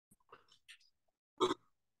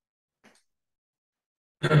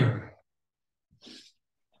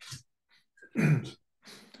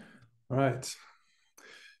Right.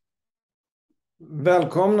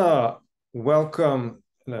 Välkomna, welcome,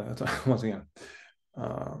 once again.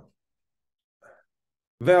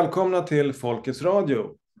 Välkomna till Folkets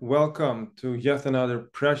Radio. Welcome to yet another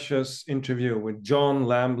precious interview with John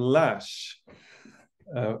Lamb Lash,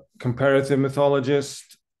 a comparative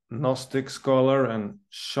mythologist, Gnostic scholar, and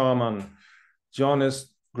shaman. John,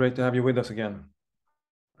 it's great to have you with us again.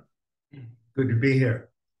 Good to be here.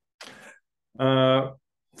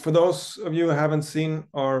 For those of you who haven't seen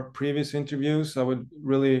our previous interviews, I would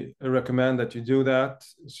really recommend that you do that,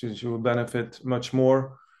 since you will benefit much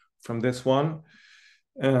more from this one.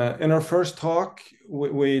 In our first talk,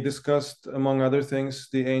 we discussed, among other things,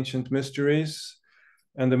 the ancient mysteries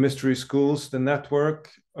and the mystery schools, the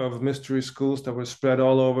network of mystery schools that were spread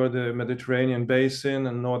all over the Mediterranean basin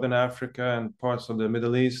and Northern Africa and parts of the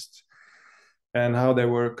Middle East, and how they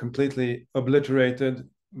were completely obliterated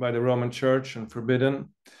by the Roman Church and forbidden.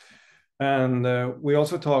 And we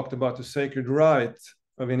also talked about the sacred rite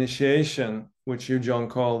of initiation, which you, John,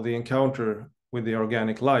 call the encounter with the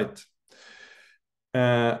organic light.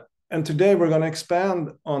 And today we're going to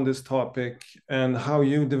expand on this topic and how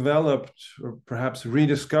you developed or perhaps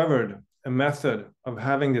rediscovered a method of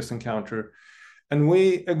having this encounter. And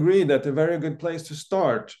we agreed that a very good place to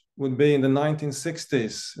start would be in the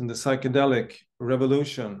 1960s, in the psychedelic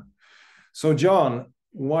revolution. So, John,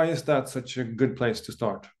 why is that such a good place to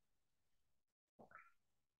start?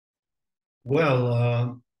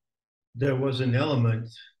 Well, there was an element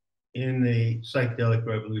in the psychedelic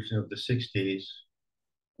revolution of the 60s,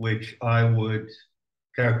 which I would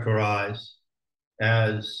characterize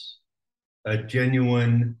as a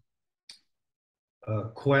genuine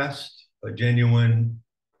quest, a genuine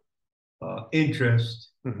interest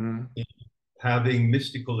in having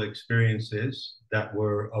mystical experiences that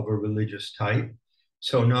were of a religious type.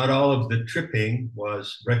 So not all of the tripping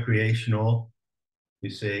was recreational,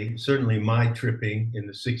 you see. Certainly my tripping in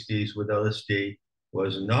the 60s with LSD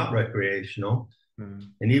was not recreational.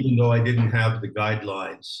 And even though I didn't have the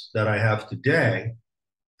guidelines that I have today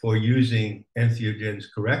for using entheogens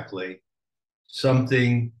correctly,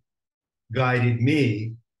 something guided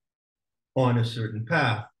me on a certain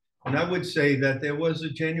path. And I would say that there was a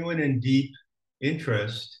genuine and deep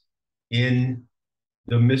interest in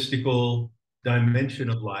the mystical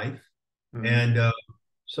dimension of life. And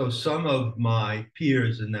so some of my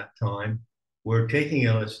peers in that time were taking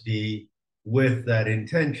LSD with that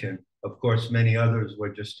intention. Of course, many others were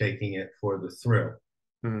just taking it for the thrill.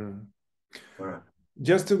 Right.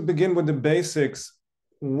 Just to begin with the basics,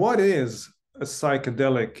 what is a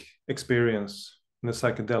psychedelic experience in a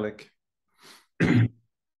psychedelic?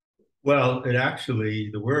 Well,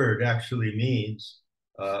 the word actually means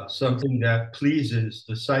something that pleases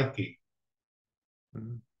the psyche,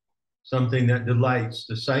 something that delights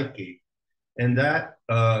the psyche. And that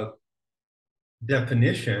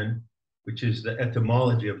definition, which is the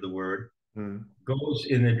etymology of the word, goes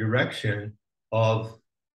in the direction of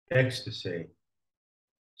ecstasy.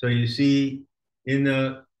 So you see, in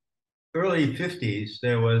the early 50s,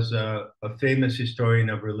 there was a famous historian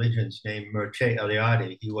of religions named Maitreya.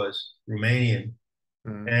 He was Romanian.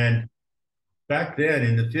 And back then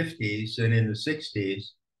in the 50s and in the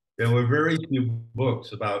 60s, there were very few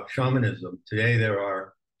books about shamanism. Today, there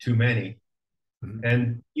are too many.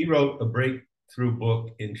 And he wrote a breakthrough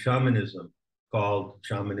book in shamanism called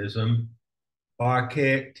Shamanism,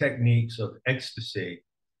 Archaic Techniques of Ecstasy.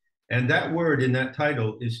 And that word in that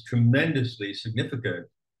title is tremendously significant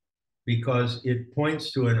because it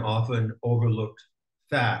points to an often overlooked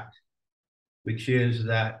fact, which is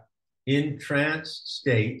that in trance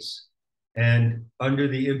states and under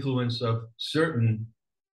the influence of certain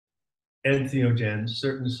entheogens,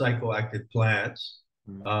 certain psychoactive plants,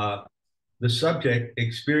 the subject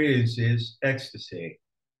experiences ecstasy.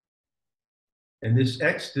 And this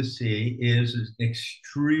ecstasy is an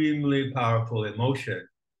extremely powerful emotion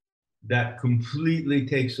that completely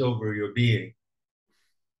takes over your being.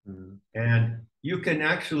 And you can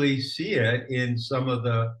actually see it in some of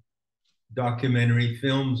the documentary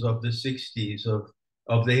films of the 60s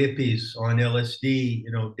of the hippies on LSD,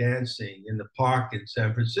 dancing in the park in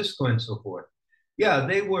San Francisco and so forth. Yeah,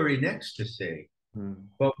 they were in ecstasy.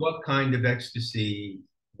 But what kind of ecstasy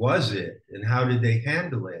was it? And how did they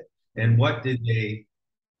handle it? And what did they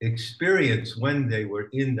experience when they were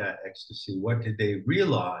in that ecstasy? What did they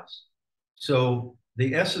realize? So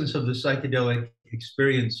the essence of the psychedelic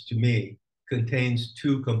experience to me contains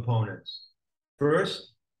two components.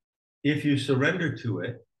 First, if you surrender to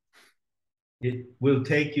it, it will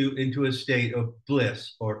take you into a state of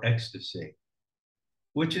bliss or ecstasy.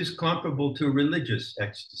 which is comparable to religious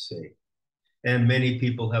ecstasy. And many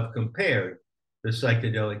people have compared the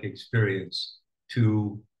psychedelic experience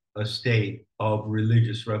to a state of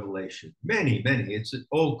religious revelation. Many, it's an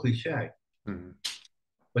old cliche. Mm-hmm.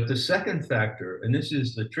 But the second factor, and this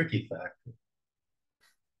is the tricky factor,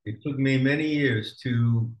 it took me many years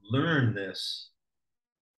to learn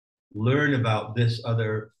about this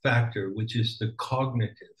other factor, which is the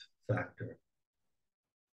cognitive factor.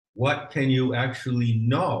 What can you actually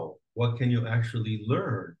know? What can you actually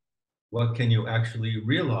learn? What can you actually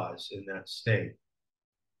realize in that state?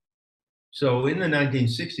 So in the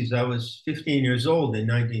 1960s, I was 15 years old in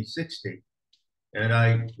 1960, and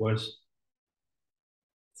I was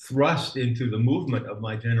thrust into the movement of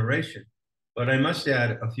my generation. But I must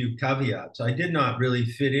add a few caveats. I did not really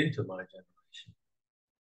fit into my generation.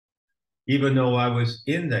 Even though I was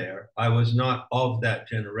in there, I was not of that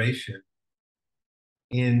generation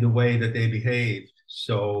in the way that they behaved.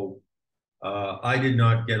 So I did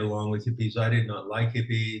not get along with hippies. I did not like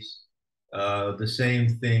hippies. The same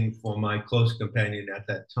thing for my close companion at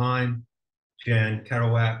that time, Jan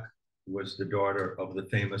Kerouac, was the daughter of the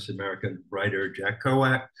famous American writer Jack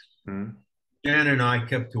Kerouac. Mm. Jan and I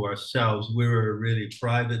kept to ourselves. We were really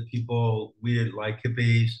private people. We didn't like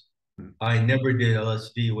hippies. Mm. I never did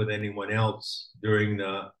LSD with anyone else during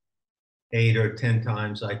the 8 or 10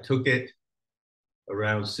 times I took it,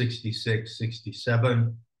 around 66,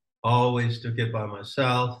 67. Always took it by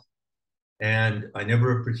myself. And I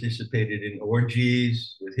never participated in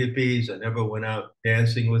orgies with hippies. I never went out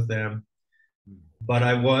dancing with them. But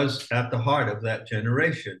I was at the heart of that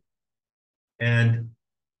generation. And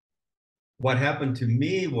what happened to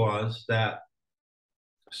me was that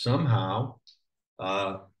somehow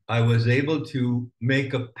I was able to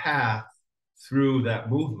make a path through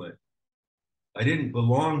that movement. I didn't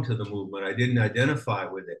belong to the movement. I didn't identify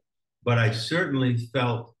with it. But I certainly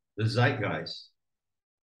felt the zeitgeist.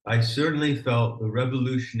 I certainly felt the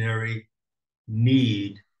revolutionary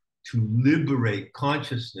need to liberate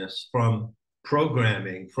consciousness from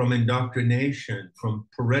programming, from indoctrination, from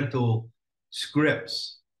parental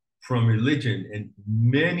scripts, from religion. And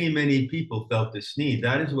many people felt this need.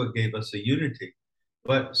 That is what gave us a unity.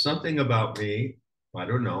 But something about me, I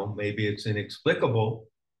don't know, maybe it's inexplicable,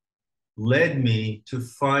 led me to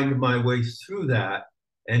find my way through that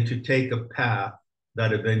and to take a path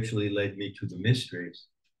that eventually led me to the mysteries.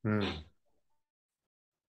 Mm.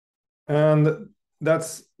 And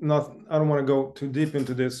that's not, I don't want to go too deep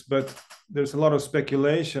into this, but there's a lot of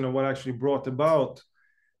speculation on what actually brought about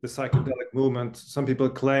the psychedelic movement. Some people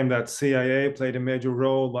claim that CIA played a major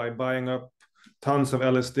role by buying up tons of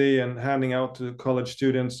LSD and handing out to college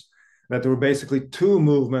students, that there were basically two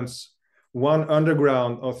movements, one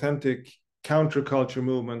underground, authentic counterculture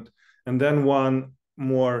movement, and then one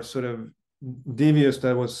more sort of devious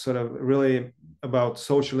that was sort of really about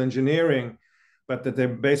social engineering, but that they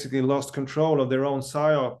basically lost control of their own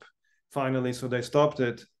psyop finally, so they stopped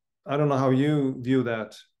it. I don't know how you view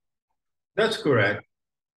that. That's correct.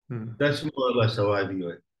 That's more or less how I view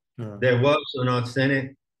it. Yeah. There was an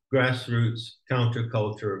authentic grassroots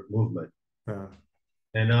counterculture movement. Yeah.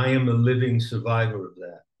 And I am a living survivor of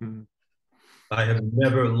that. Mm. I have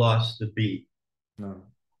never lost a beat. No.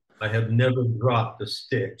 I have never dropped a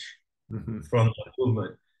stitch from the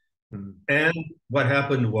movement. Mm. And what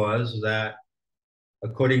happened was that,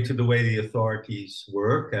 according to the way the authorities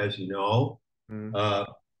work, as you know,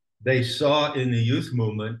 they saw in the youth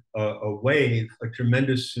movement a wave, a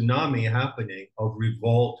tremendous tsunami happening of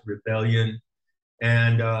revolt, rebellion.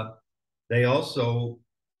 And they also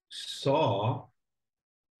saw,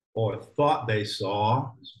 or thought they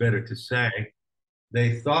saw, it's better to say,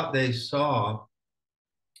 they thought they saw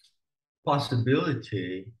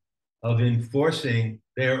possibility of enforcing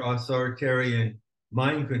their authoritarian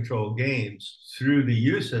mind control games through the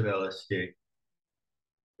use of LSD.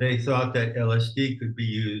 They thought that LSD could be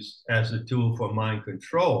used as a tool for mind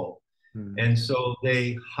control. And so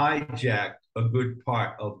they hijacked a good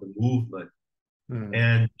part of the movement.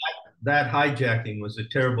 And that hijacking was a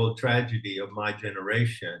terrible tragedy of my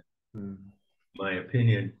generation, my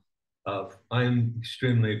opinion. I'm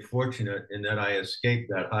extremely fortunate in that I escaped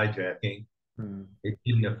that hijacking. It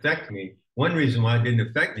didn't affect me. One reason why it didn't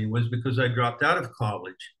affect me was because I dropped out of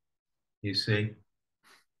college, you see.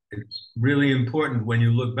 It's really important when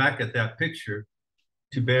you look back at that picture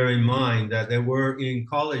to bear in mind that there were in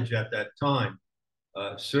college at that time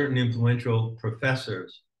certain influential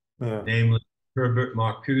professors, namely Herbert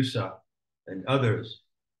Marcuse and others.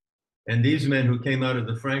 And these men who came out of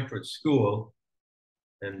the Frankfurt School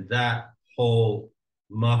and that whole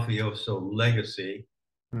mafioso legacy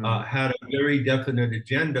had a very definite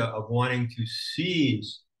agenda of wanting to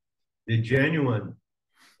seize the genuine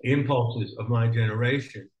impulses of my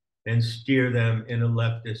generation and steer them in a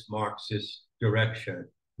leftist Marxist direction,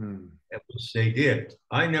 which they did.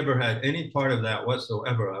 I never had any part of that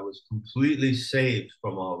whatsoever. I was completely saved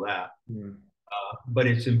from all that. But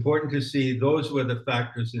it's important to see those were the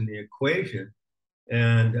factors in the equation.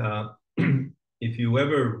 And if you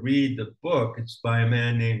ever read the book, it's by a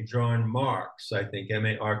man named John Marks, I think,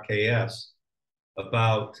 Marks,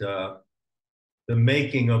 about the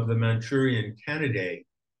making of the Manchurian Candidate.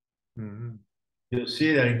 You'll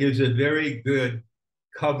see that it gives a very good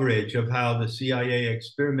coverage of how the CIA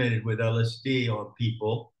experimented with LSD on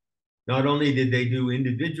people. Not only did they do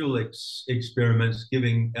individual experiments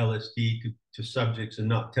giving LSD to subjects and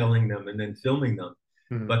not telling them and then filming them,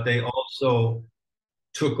 but they also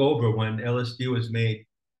took over when LSD was made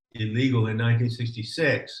illegal in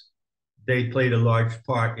 1966. They played a large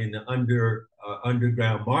part in the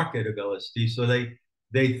underground market of LSD. So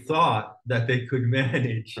they thought that they could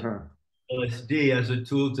manage LSD as a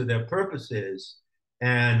tool to their purposes,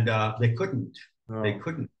 and they couldn't. They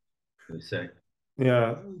couldn't, they say.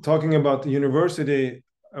 Yeah, talking about the university,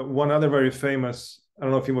 one other very famous, I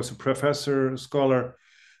don't know if he was a professor, scholar,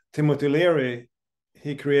 Timothy Leary,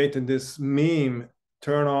 he created this meme,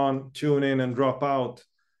 turn on, tune in, and drop out.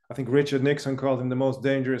 I think Richard Nixon called him the most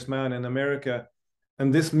dangerous man in America.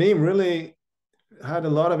 And this meme really had a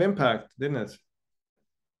lot of impact, didn't it?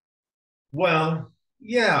 Well,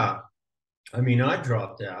 yeah. I mean, I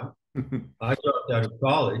dropped out. I dropped out of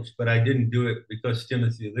college, but I didn't do it because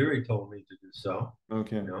Timothy Leary told me to do so.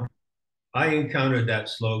 Okay. You know? I encountered that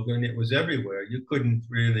slogan. It was everywhere. You couldn't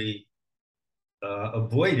really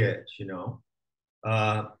avoid it, you know.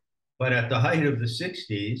 But at the height of the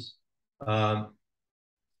 60s,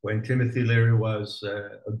 when Timothy Leary was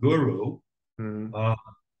a guru,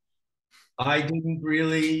 I didn't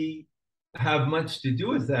really have much to do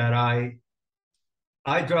with that.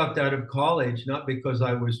 I dropped out of college, not because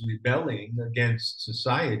I was rebelling against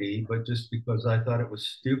society, but just because I thought it was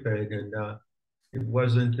stupid and it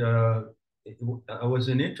wasn't, I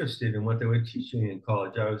wasn't interested in what they were teaching in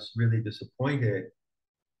college. I was really disappointed.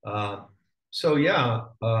 So yeah,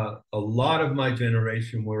 a lot of my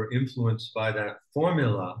generation were influenced by that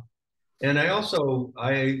formula. And I used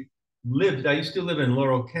to live in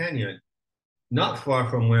Laurel Canyon, not far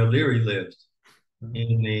from where Leary lived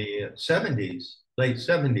in the 70s, late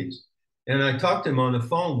 70s. And I talked to him on the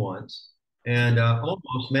phone once and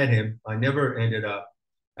almost met him. I never ended up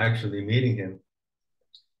actually meeting him.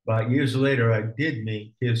 But years later, I did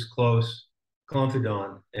meet his close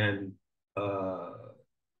confidant and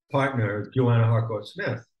partner, Joanna Harcourt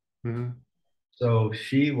Smith. So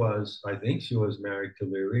I think she was married to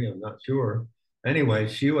Leary, I'm not sure. Anyway,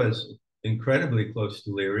 she was incredibly close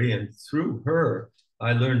to Leary, and through her,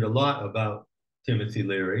 I learned a lot about Timothy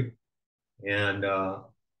Leary. And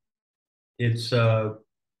it's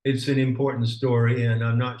an important story, and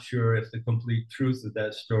I'm not sure if the complete truth of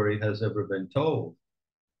that story has ever been told.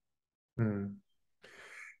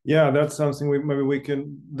 Yeah, that's something maybe we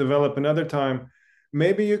can develop another time.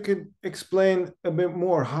 Maybe you could explain a bit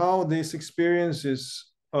more how these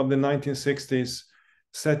experiences of the 1960s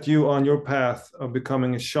set you on your path of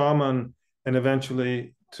becoming a shaman and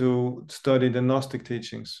eventually to study the Gnostic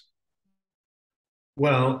teachings.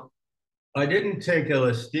 Well, I didn't take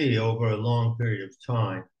LSD over a long period of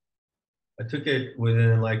time. I took it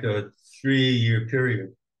within like a 3-year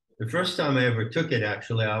period. The first time I ever took it,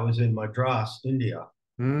 actually, I was in Madras, India,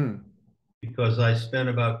 because I spent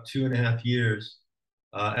about 2.5 years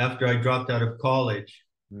after I dropped out of college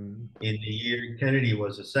in the year Kennedy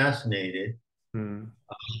was assassinated,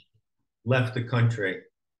 left the country.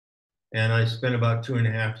 And I spent about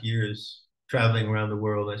 2.5 years traveling around the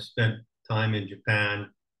world. I spent time in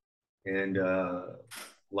Japan and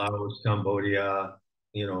Laos, Cambodia,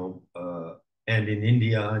 and in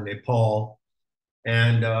India and Nepal.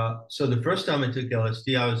 And so the first time I took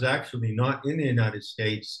LSD, I was actually not in the United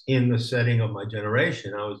States in the setting of my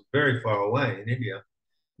generation. I was very far away in India.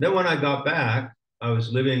 Then when I got back, I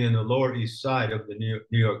was living in the Lower East Side of the New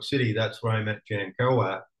York City. That's where I met Jan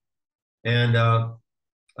Kerouac. And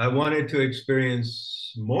I wanted to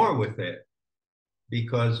experience more with it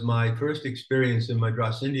because my first experience in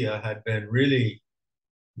Madras, India had been really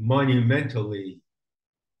monumentally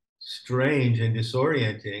strange and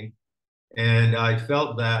disorienting. And I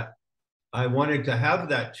felt that I wanted to have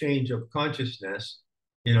that change of consciousness,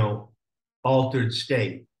 altered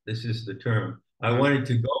state. This is the term. I wanted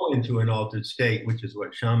to go into an altered state, which is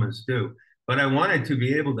what shamans do. But I wanted to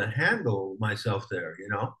be able to handle myself there,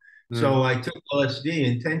 So I took LSD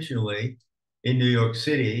intentionally in New York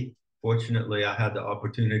City, fortunately, I had the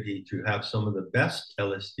opportunity to have some of the best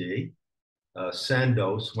LSD,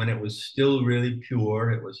 Sandoz, when it was still really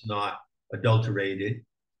pure. It was not adulterated.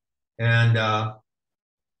 And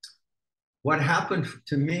what happened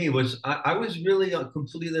to me was I was really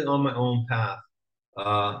completely on my own path.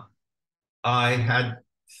 I had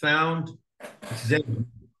found Zen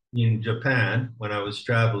in Japan when I was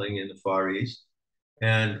traveling in the Far East.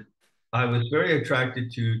 And I was very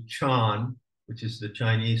attracted to Chan, which is the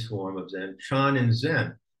Chinese form of Zen, Chan and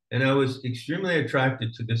Zen. And I was extremely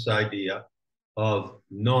attracted to this idea of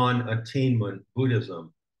non-attainment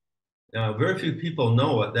Buddhism. Now, very few people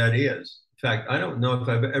know what that is. In fact, I don't know if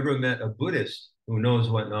I've ever met a Buddhist who knows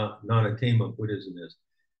what non-attainment Buddhism is.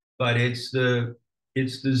 But it's the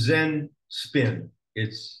Zen spin.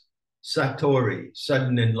 It's Satori,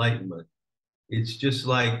 sudden enlightenment. It's just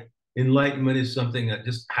like enlightenment is something that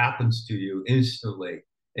just happens to you instantly,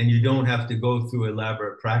 and you don't have to go through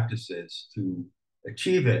elaborate practices to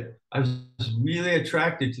achieve it. I was really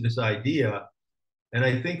attracted to this idea. And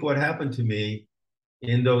I think what happened to me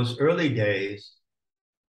in those early days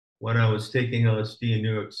when I was taking LSD in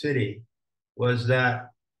New York City was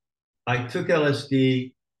that I took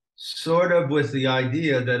LSD sort of with the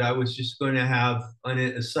idea that I was just going to have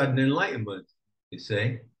a sudden enlightenment, you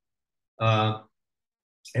see.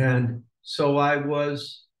 And so I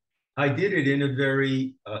did it in a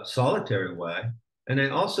very solitary way. And I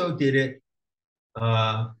also did it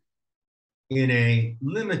in a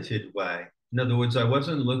limited way. In other words, I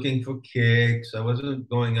wasn't looking for kicks. I wasn't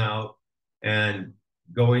going out and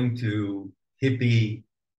going to hippie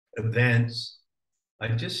events. I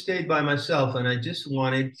just stayed by myself, and I just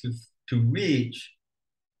wanted to reach.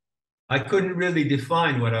 I couldn't really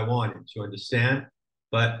define what I wanted, you understand?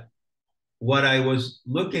 But what I was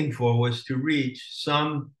looking for was to reach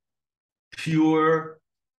some pure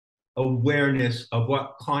awareness of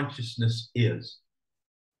what consciousness is,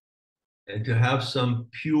 and to have some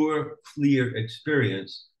pure, clear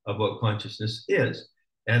experience of what consciousness is.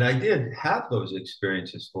 And I did have those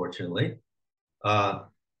experiences, fortunately.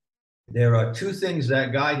 There are two things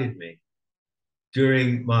that guided me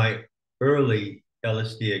during my early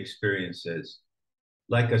LSD experiences.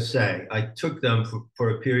 Like I say, I took them for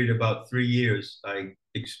a period of about 3 years. I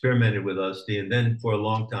experimented with LSD, and then for a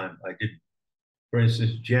long time I didn't. For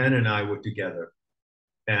instance, Jen and I were together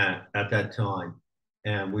at that time,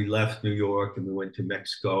 and we left New York and we went to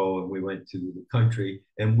Mexico and we went to the country,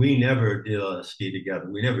 and we never did LSD together.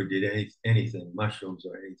 We never did anything, mushrooms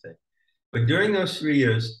or anything. But during those 3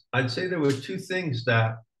 years, I'd say there were two things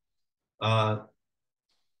that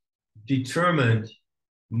determined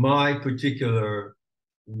my particular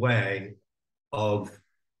way of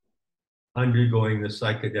undergoing the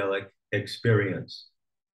psychedelic experience.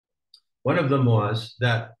 One of them was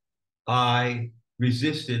that I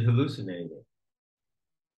resisted hallucinating.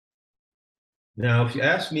 Now, if you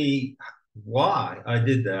ask me why I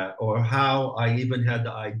did that, or how I even had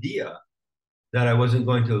the idea that I wasn't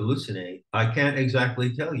going to hallucinate, I can't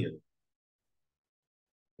exactly tell you.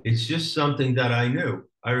 It's just something that I knew.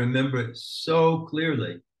 I remember it so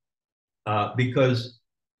clearly because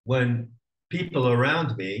when people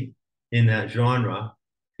around me in that genre,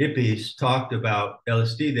 hippies, talked about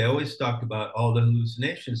LSD, they always talked about all the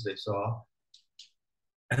hallucinations they saw.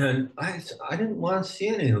 And I didn't want to see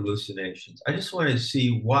any hallucinations. I just wanted to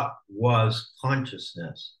see what was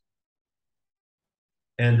consciousness.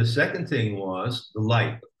 And the second thing was the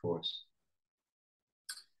light, of course.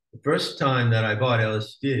 The first time that I bought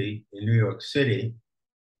LSD in New York City,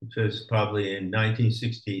 which was probably in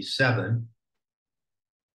 1967,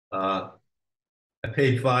 I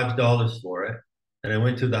paid $5 for it. And I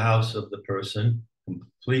went to the house of the person,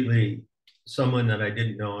 completely someone that I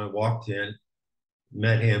didn't know. I walked in,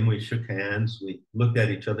 met him, we shook hands, we looked at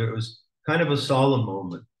each other. It was kind of a solemn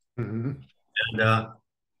moment. Mm-hmm. And,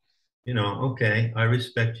 you know, okay, I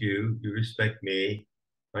respect you, you respect me,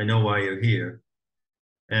 I know why you're here.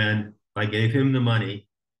 And I gave him the money,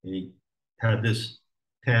 and he had this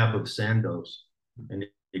tab of Sandoz, and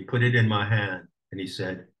he put it in my hand, and he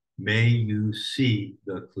said, "May you see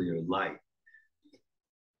the clear light."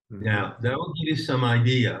 Mm-hmm. Now, that will give you some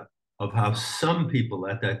idea of how some people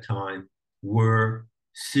at that time were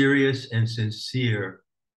serious and sincere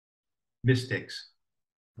mystics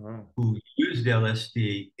who used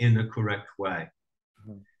LSD in the correct way.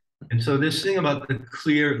 Mm-hmm. And so this thing about the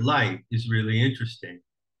clear light is really interesting.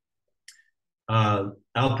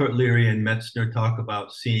 Alpert Leary and Metzner talk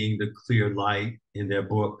about seeing the clear light in their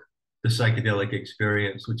book, The Psychedelic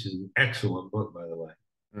Experience, which is an excellent book, by the way.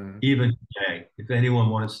 Mm-hmm. Even today, if anyone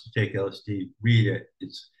wants to take LSD, read it.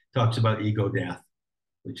 It talks about ego death.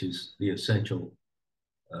 which is the essential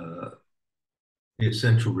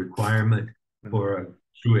requirement for a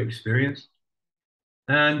true experience.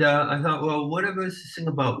 And I thought, well, what about this thing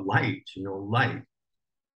about light? You know, light.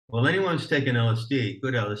 Well, anyone who's taken LSD,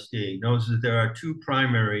 good LSD, knows that there are two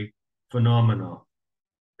primary phenomena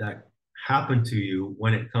that happen to you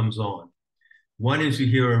when it comes on. One is you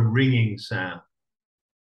hear a ringing sound,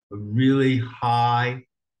 a really high,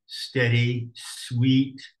 steady,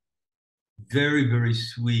 sweet, very, very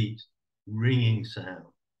sweet ringing sound.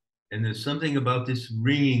 And there's something about this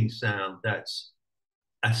ringing sound that's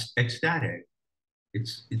ecstatic.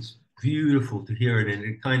 It's beautiful to hear it, and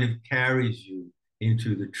it kind of carries you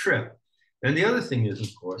into the trip. And the other thing is,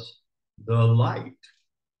 of course, the light.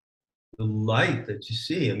 The light that you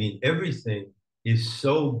see. I mean, everything is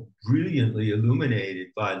so brilliantly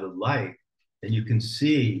illuminated by the light, and you can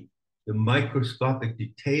see the microscopic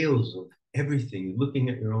details of everything. You're looking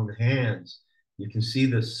at your own hands. You can see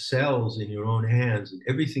the cells in your own hands, and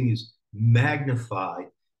everything is magnified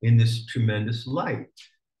in this tremendous light.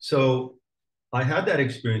 So I had that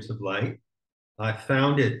experience of light. I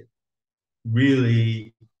found it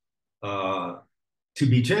really to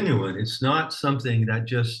be genuine. It's not something that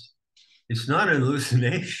just, it's not an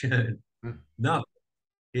hallucination. No,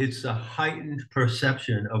 it's a heightened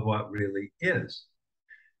perception of what really is.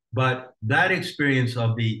 But that experience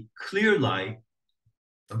of the clear light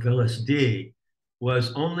of LSD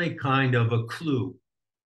was only kind of a clue,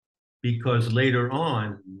 because later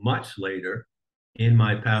on, much later, in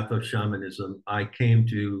my path of shamanism, I came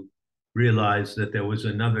to realize that there was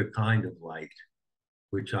another kind of light,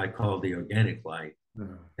 which I call the organic light.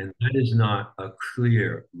 And that is not a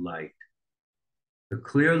clear light. The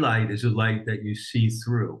clear light is a light that you see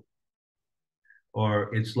through,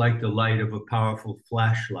 or it's like the light of a powerful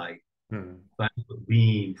flashlight, like a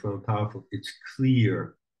beam from a powerful, it's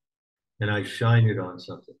clear, and I shine it on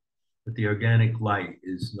something. But the organic light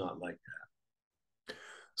is not like that.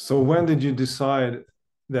 So when did you decide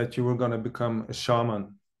that you were going to become a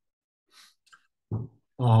shaman?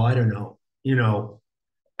 Oh, I don't know. You know,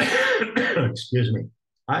 excuse me.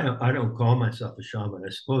 I don't call myself a shaman. I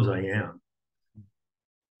suppose I am.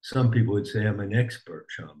 Some people would say I'm an expert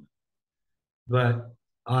shaman. But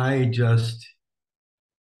I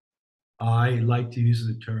like to use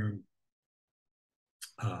the term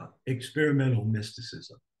experimental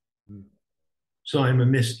mysticism. So I'm a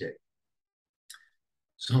mystic,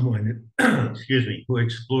 someone, excuse me, who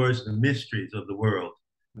explores the mysteries of the world,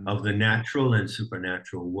 of the natural and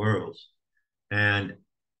supernatural worlds. And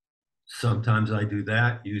sometimes I do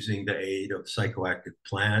that using the aid of psychoactive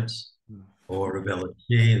plants or of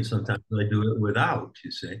LSD, and sometimes I do it without,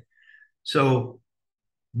 you see. So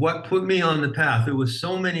what put me on the path, it was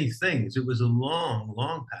so many things. It was a long,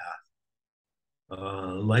 long path.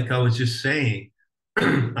 Like I was just saying,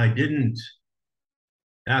 I didn't,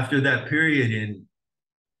 after that period in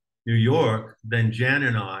New York, then Jan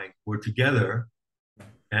and I were together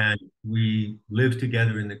and we lived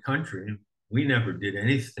together in the country. We never did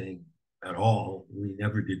anything at all. We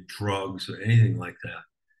never did drugs or anything like that.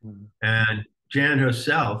 And Jan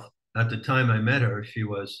herself, at the time I met her, she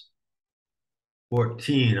was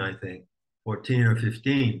 14, I think, 14 or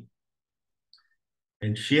 15.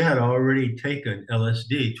 And she had already taken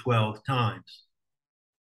LSD 12 times.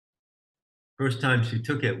 First time she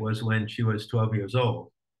took it was when she was 12 years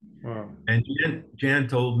old. Wow. And Jan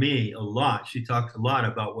told me a lot. She talked a lot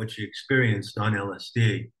about what she experienced on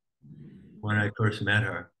LSD when I first met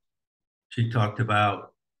her. She talked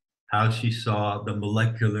about how she saw the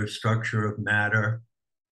molecular structure of matter,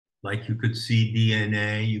 like you could see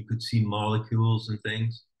DNA, you could see molecules and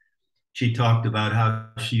things. She talked about how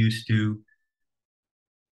she used to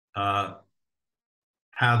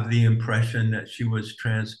have the impression that she was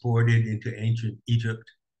transported into ancient Egypt.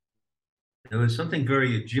 There was something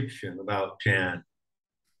very Egyptian about Jan.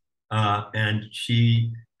 And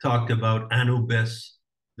she talked about Anubis,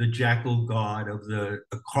 the jackal god of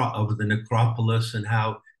the necropolis, and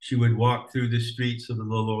how she would walk through the streets of the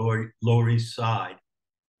Lower East Side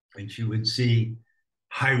and she would see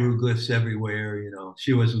hieroglyphs everywhere. You know,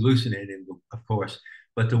 she was hallucinating, of course,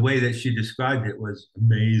 but the way that she described it was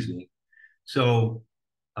amazing. So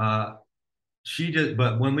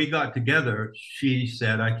but when we got together, she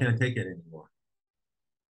said, I can't take it anymore.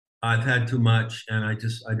 I've had too much and I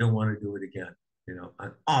don't want to do it again. You know,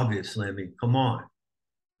 obviously, I mean, come on.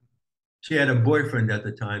 She had a boyfriend at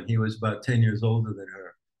the time. He was about 10 years older than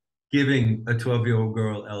her, giving a 12-year-old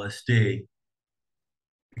girl LSD.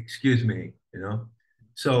 Excuse me, you know?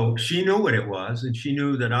 So she knew what it was and she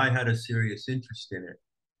knew that I had a serious interest in it,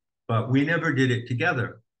 but we never did it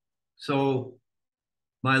together. So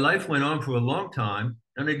my life went on for a long time,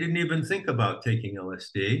 and I didn't even think about taking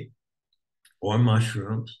LSD or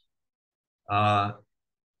mushrooms.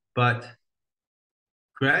 But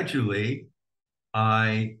gradually,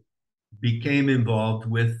 I became involved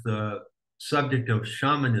with the subject of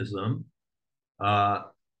shamanism.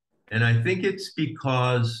 And I think it's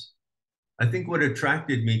because I think what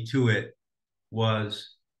attracted me to it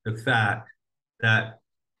was the fact that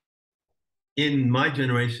in my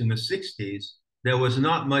generation, the 60s, there was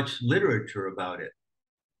not much literature about it.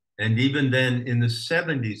 And even then in the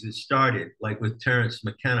 70s, it started, like with Terence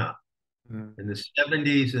McKenna. In the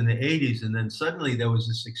 70s and the 80s. And then suddenly there was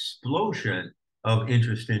this explosion of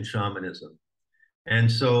interest in shamanism. And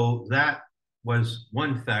so that was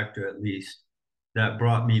one factor, at least, that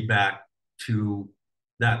brought me back to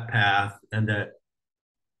that path and that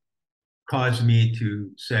caused me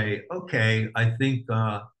to say, okay, I think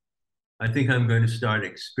I'm going to start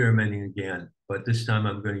experimenting again, but this time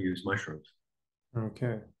I'm going to use mushrooms.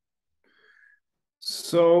 Okay.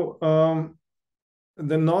 So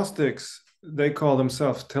the Gnostics, they call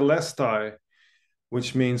themselves telestai,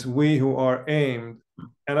 which means we who are aimed.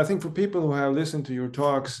 And I think for people who have listened to your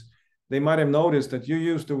talks, they might have noticed that you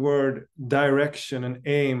use the word direction and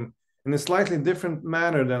aim in a slightly different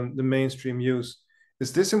manner than the mainstream use.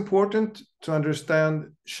 Is this important to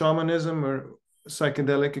understand shamanism or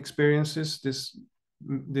psychedelic experiences,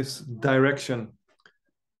 this direction?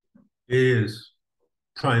 It is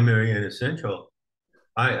primary and essential.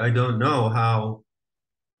 I don't know how,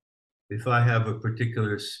 if I have a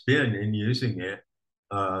particular spin in using it,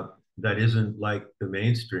 that isn't like the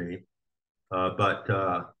mainstream. But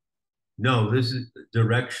no, this is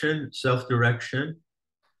direction, self-direction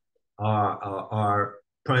are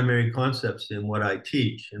primary concepts in what I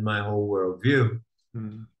teach in my whole worldview.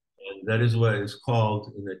 And that is what is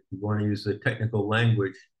called, if you want to use the technical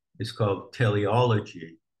language, it's called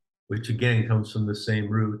teleology, which again comes from the same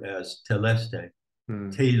root as teleste,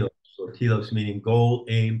 telos, or telos meaning goal,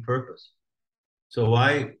 aim, purpose. So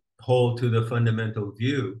I hold to the fundamental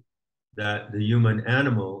view that the human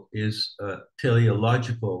animal is a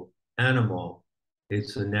teleological animal.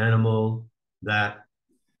 It's an animal that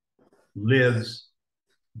lives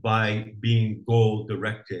by being goal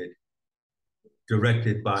directed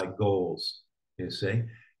by goals, you see.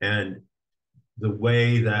 And the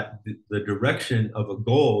way that the direction of a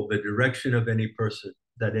goal, the direction of any person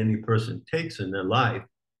takes in their life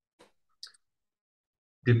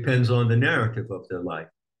depends on the narrative of their life.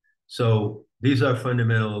 So these are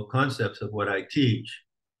fundamental concepts of what I teach.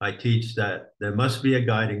 I teach that there must be a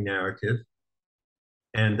guiding narrative,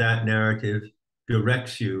 and that narrative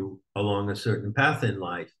directs you along a certain path in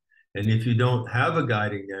life. And if you don't have a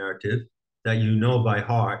guiding narrative that you know by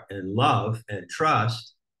heart and love and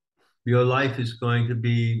trust, your life is going to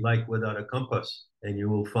be like without a compass, and you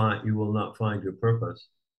will not find your purpose.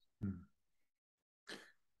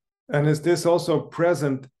 And is this also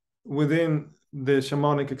present within the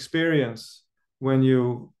shamanic experience when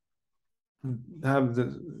you have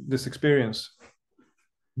this experience?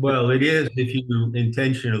 Well, it is if you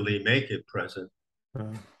intentionally make it present.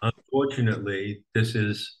 Unfortunately, this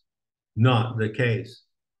is not the case.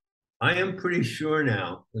 I am pretty sure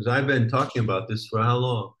now, because I've been talking about this for how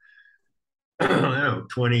long? I don't know,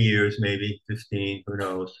 20 years, maybe 15, who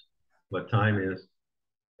knows what time is.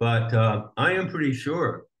 But I am pretty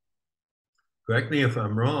sure, correct me if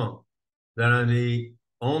I'm wrong, that I'm the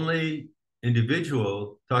only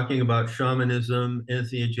individual talking about shamanism,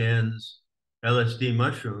 entheogens, LSD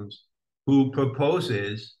mushrooms, who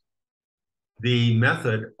proposes the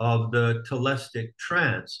method of the telestic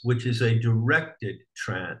trance, which is a directed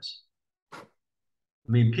trance. I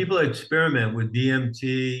mean, people experiment with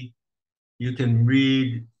DMT. You can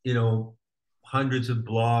read, hundreds of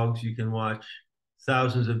blogs. You can watch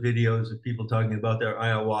thousands of videos of people talking about their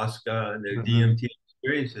ayahuasca and their DMT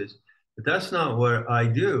experiences. But that's not what I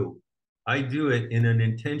do. I do it in an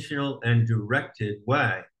intentional and directed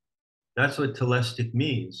way. That's what telestic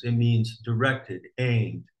means. It means directed,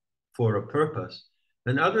 aimed for a purpose.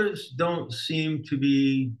 And others don't seem to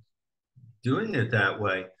be doing it that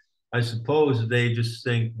way. I suppose they just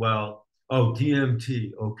think, well, oh,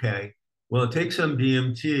 DMT, okay. Well, take some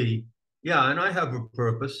DMT. Yeah, and I have a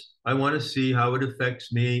purpose. I want to see how it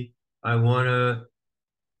affects me. I want to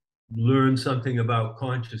learn something about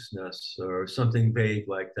consciousness or something vague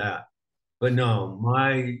like that. But no,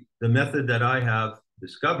 the method that I have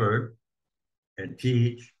discovered and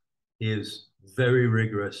teach is very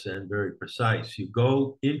rigorous and very precise. You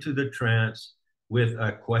go into the trance with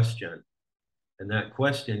a question, and that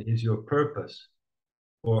question is your purpose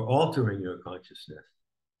for altering your consciousness.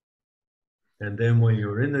 And then when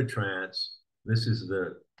you're in the trance, this is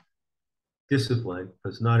the discipline,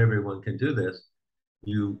 because not everyone can do this.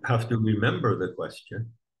 You have to remember the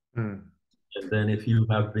question. Mm. And then if you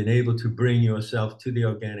have been able to bring yourself to the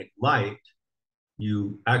organic light,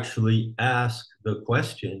 you actually ask the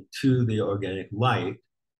question to the organic light.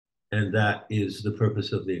 And that is the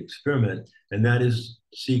purpose of the experiment. And that is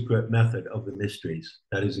secret method of the mysteries.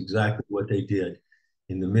 That is exactly what they did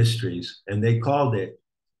in the mysteries. And they called it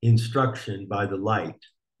instruction by the light.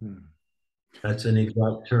 Mm. That's an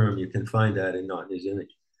exact term. You can find that in Not in His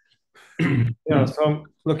Image. Yeah, so I'm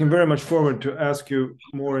looking very much forward to ask you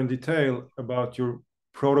more in detail about your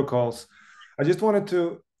protocols. I just wanted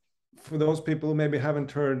to, for those people who maybe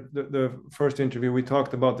haven't heard the first interview, we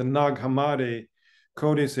talked about the Nag Hammadi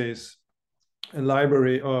codices, a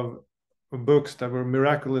library of books that were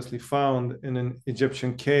miraculously found in an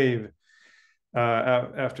Egyptian cave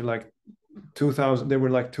after like 2000. They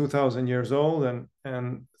were like 2000 years old,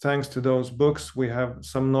 and thanks to those books, we have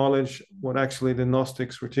some knowledge what actually the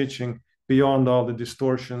Gnostics were teaching beyond all the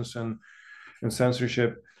distortions and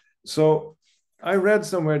censorship. So I read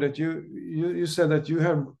somewhere that you said that you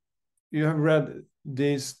have read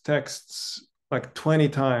these texts like 20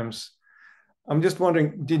 times. I'm just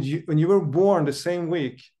wondering, did you, when you were born the same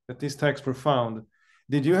week that these texts were found,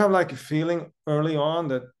 did you have like a feeling early on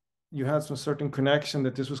that you had some certain connection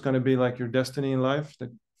that this was going to be like your destiny in life?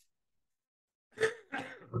 That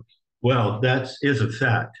Well, that is a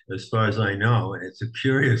fact, as far as I know, and it's a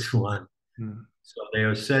curious one. Hmm. So they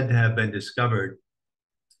are said to have been discovered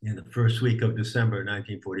in the first week of December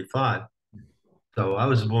 1945. So I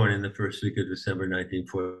was born in the first week of December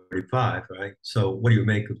 1945, right? So what do you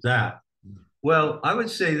make of that? Well, I would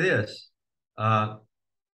say this.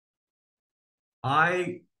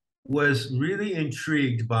 I was really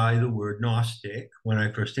intrigued by the word Gnostic when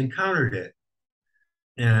I first encountered it.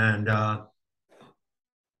 And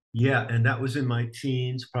yeah, and that was in my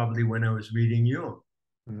teens, probably when I was reading Jung.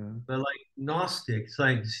 But like Gnostic, it's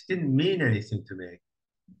like, it didn't mean anything to me.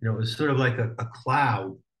 You know, it was sort of like a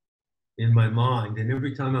cloud in my mind. And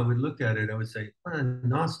every time I would look at it, I would say, oh,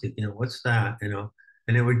 Gnostic, you know, what's that? You know,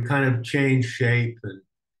 and it would kind of change shape. And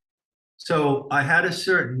so I had a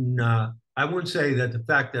certain, I wouldn't say that the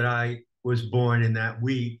fact that I was born in that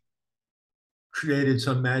week created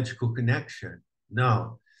some magical connection.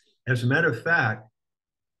 No. As a matter of fact,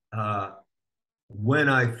 uh, when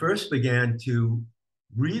I first began to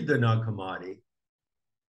read the Nag Hammadi,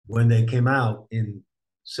 when they came out in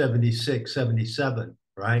 76, 77,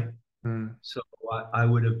 right? Mm. So I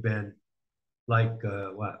would have been like,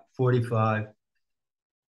 what, 45,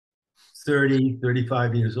 30,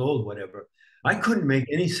 35 years old, whatever. I couldn't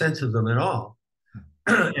make any sense of them at all.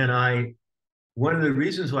 And one of the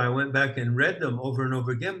reasons why I went back and read them over and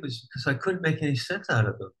over again was because I couldn't make any sense out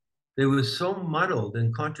of them. They were so muddled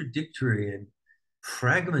and contradictory and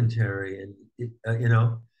fragmentary, and you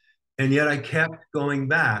know, and yet I kept going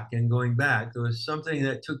back and going back. There was something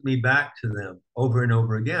that took me back to them over and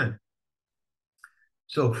over again.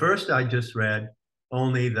 So first I just read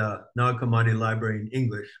only the Nag Hammadi Library in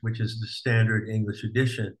English, which is the standard English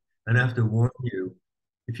edition. And I have to warn you,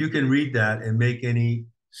 if you can read that and make any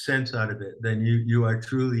sense out of it, then you are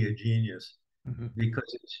truly a genius,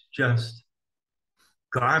 because it's just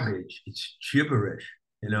garbage. It's gibberish,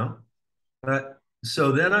 you know? But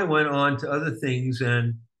so then I went on to other things,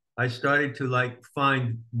 and I started to like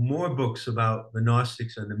find more books about the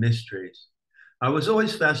Gnostics and the mysteries. I was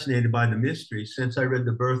always fascinated by the mysteries since I read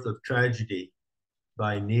The Birth of Tragedy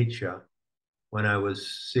by Nietzsche when I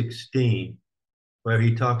was 16, where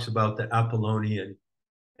he talks about the Apollonian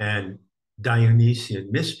and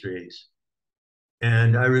Dionysian mysteries.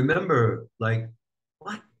 And I remember like,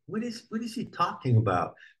 what is he talking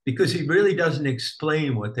about? Because he really doesn't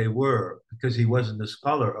explain what they were, because he wasn't a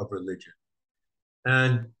scholar of religion.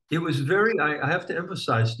 And it was very, I have to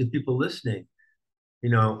emphasize to people listening, you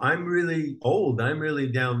know, I'm really old, I'm really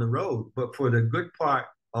down the road, but for the good part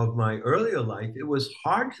of my earlier life, it was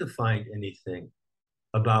hard to find anything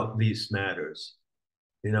about these matters.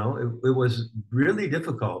 You know, it was really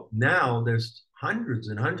difficult. Now there's hundreds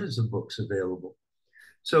and hundreds of books available.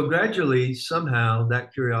 So gradually, somehow,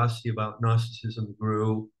 that curiosity about Gnosticism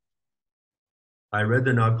grew. I read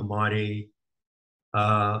the Nag Hammadi.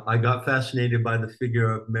 I got fascinated by the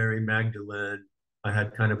figure of Mary Magdalene. I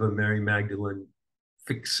had kind of a Mary Magdalene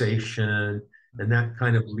fixation, and that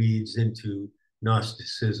kind of leads into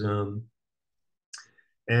Gnosticism.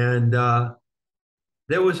 And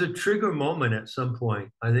there was a trigger moment at some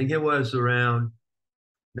point. I think it was around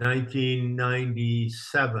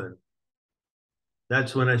 1997.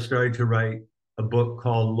 That's when I started to write a book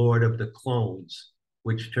called Lord of the Clones,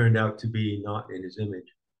 which turned out to be Not in His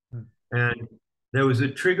Image. And there was a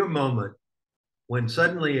trigger moment when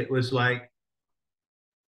suddenly it was like,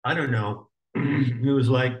 I don't know, it was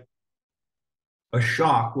like a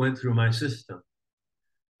shock went through my system.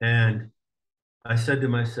 And I said to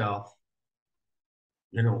myself,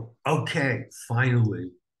 okay,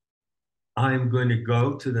 finally, I'm going to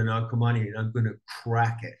go to the Narcomanni and I'm going to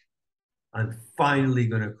crack it. I'm finally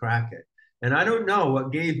going to crack it. And I don't know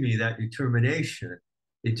what gave me that determination.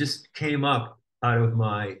 It just came up out of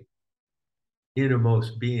my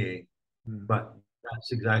innermost being. But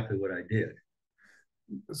that's exactly what I did.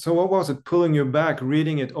 So what was it pulling you back,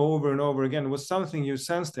 reading it over and over again? It was something you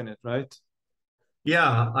sensed in it, right?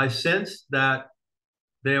 Yeah, I sensed that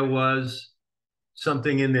there was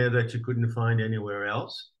something in there that you couldn't find anywhere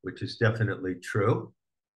else, which is definitely true.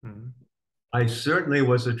 Mm-hmm. I certainly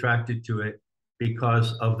was attracted to it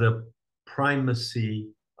because of the primacy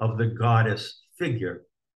of the goddess figure,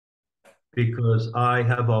 because I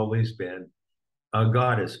have always been a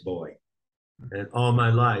goddess boy. And all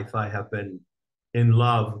my life, I have been in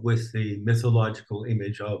love with the mythological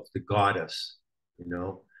image of the goddess,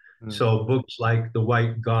 So books like The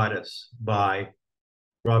White Goddess by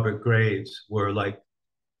Robert Graves were like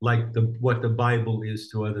what the Bible is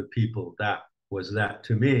to other people. That was that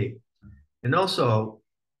to me. And also,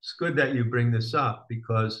 it's good that you bring this up,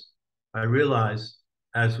 because I realize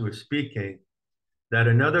as we're speaking that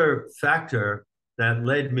another factor that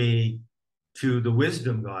led me to the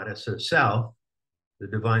wisdom goddess herself, the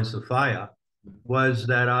divine Sophia, was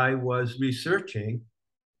that I was researching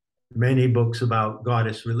many books about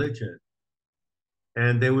goddess religion.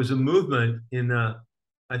 And there was a movement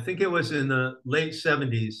I think it was in the late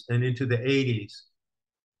 70s and into the 80s,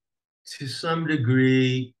 to some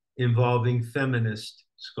degree involving feminist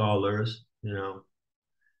scholars,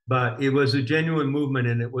 but it was a genuine movement,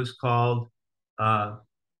 and it was called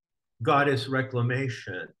goddess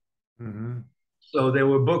reclamation. Mm-hmm. So there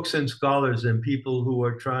were books and scholars and people who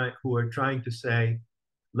are trying to say,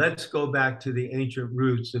 let's go back to the ancient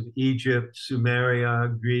roots of Egypt,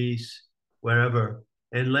 Sumeria, Greece, wherever,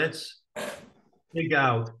 and let's dig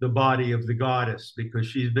out the body of the goddess, because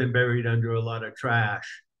she's been buried under a lot of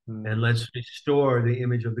trash. And let's restore the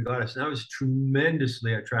image of the goddess. And I was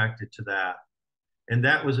tremendously attracted to that. And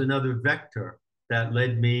that was another vector that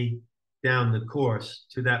led me down the course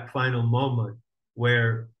to that final moment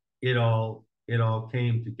where it all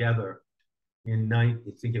came together I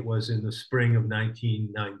think it was in the spring of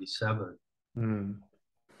 1997.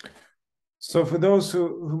 So for those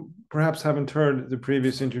who perhaps haven't heard the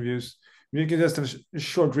previous interviews, you can just have a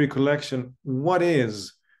short recollection. What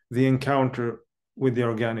is the encounter with the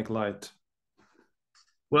organic light?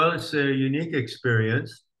 Well, it's a unique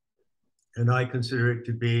experience, and I consider it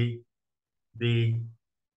to be the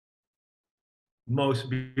most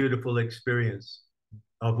beautiful experience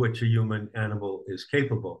of which a human animal is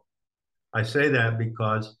capable. I say that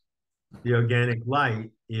because the organic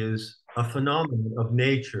light is a phenomenon of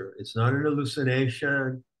nature. It's not an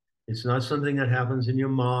hallucination. It's not something that happens in your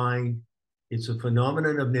mind. It's a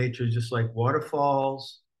phenomenon of nature, just like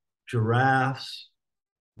waterfalls, giraffes,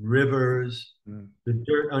 rivers, the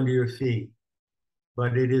dirt under your feet.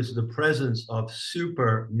 But it is the presence of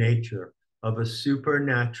super nature, of a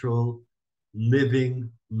supernatural living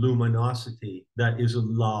luminosity that is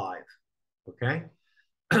alive, okay?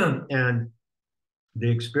 And the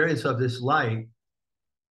experience of this light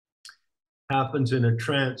happens in a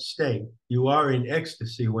trance state. You are in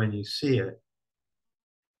ecstasy when you see it.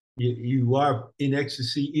 You are in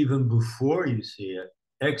ecstasy even before you see it.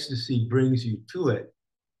 Ecstasy brings you to it.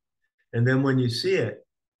 And then when you see it,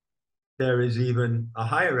 there is even a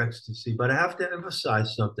higher ecstasy. But I have to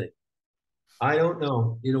emphasize something. I don't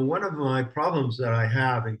know. One of my problems that I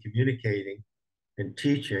have in communicating and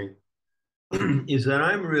teaching is that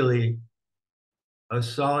I'm really a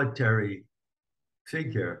solitary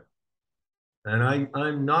figure. And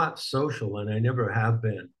I'm not social, and I never have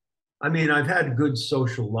been. I mean, I've had good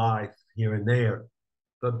social life here and there,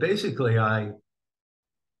 but basically I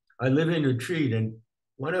live in a retreat, and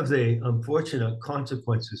one of the unfortunate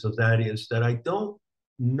consequences of that is that I don't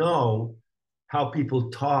know how people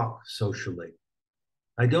talk socially.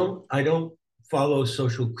 I don't follow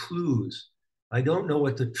social clues. I don't know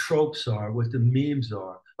what the tropes are, what the memes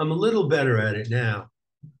are. I'm a little better at it now,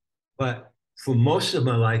 but for most of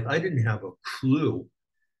my life, I didn't have a clue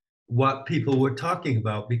what people were talking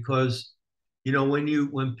about, because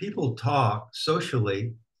when people talk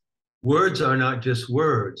socially, words are not just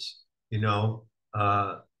words.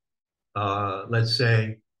 Let's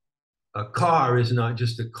say a car is not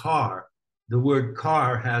just a car. The word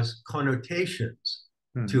car has connotations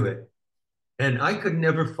to it, and I could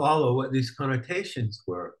never follow what these connotations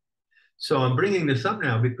were. So I'm bringing this up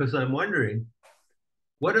now because I'm wondering,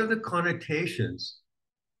 what are the connotations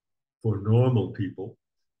for normal people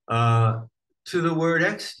to the word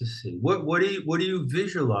ecstasy? What do you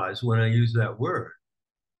visualize when I use that word?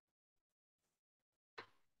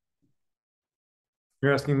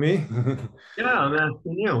 You're asking me? Yeah, I'm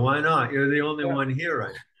asking you. Why not? You're the only Yeah. one here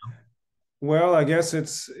right Well, I guess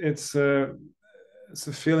it's a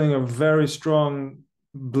feeling of very strong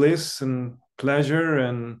bliss and pleasure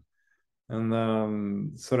and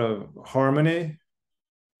sort of harmony.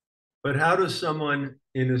 But how does someone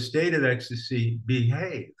in a state of ecstasy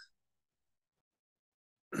behave?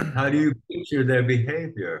 How do you picture their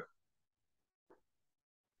behavior?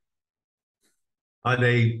 Are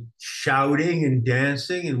they shouting and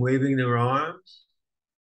dancing and waving their arms?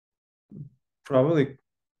 Probably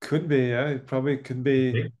could be, yeah. It probably could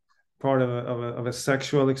be part of a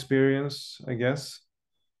sexual experience, I guess.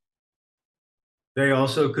 They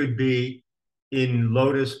also could be in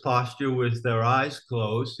lotus posture with their eyes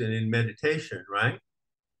closed and in meditation, right?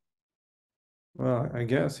 Well, I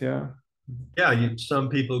guess, yeah. Yeah, some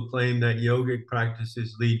people claim that yogic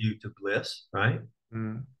practices lead you to bliss, right?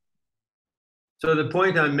 Mm. So the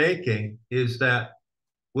point I'm making is that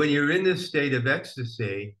when you're in this state of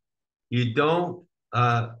ecstasy, you don't,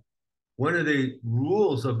 one of the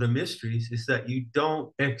rules of the mysteries is that you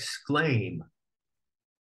don't exclaim.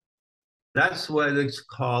 That's what it's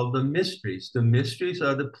called the mysteries. The mysteries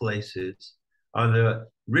are the places, are the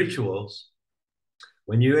rituals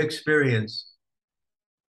when you experience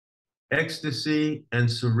ecstasy and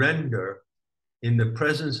surrender in the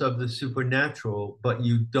presence of the supernatural, but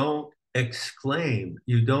you don't exclaim,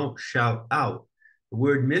 you don't shout out. The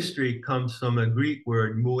word mystery comes from a Greek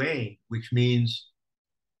word muein, which means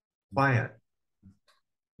quiet.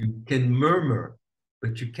 You can murmur,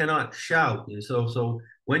 but you cannot shout. And so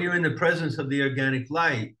when you're in the presence of the organic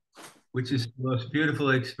light, which is the most beautiful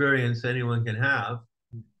experience anyone can have,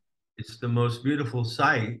 it's the most beautiful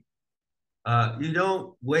sight. You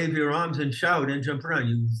don't wave your arms and shout and jump around.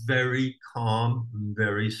 You're very calm,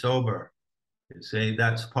 very sober. You say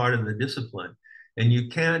that's part of the discipline, and you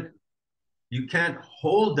can't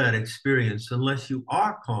hold that experience unless you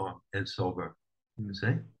are calm and sober. You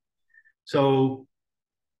see. So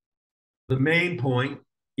the main point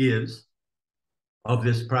is of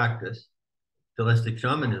this practice, holistic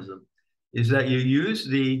shamanism, is that you use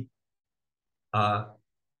the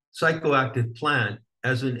psychoactive plant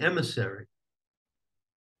as an emissary.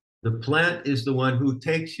 The plant is the one who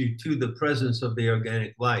takes you to the presence of the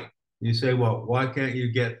organic light. You say, well, why can't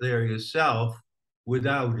you get there yourself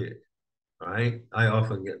without it? Right? I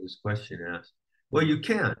often get this question asked. Well, you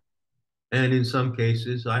can. And in some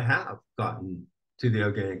cases, I have gotten to the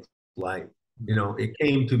organic light. You know, it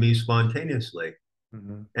came to me spontaneously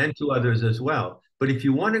and to others as well. But if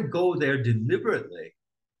you want to go there deliberately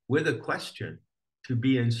with a question to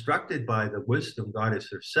be instructed by the wisdom goddess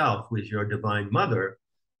herself, who is your divine mother,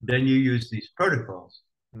 then you use these protocols.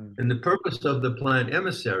 And the purpose of the plant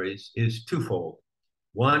emissaries is twofold.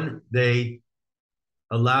 One, they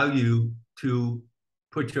allow you to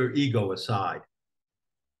put your ego aside.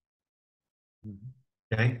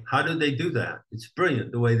 Okay, how do they do that? It's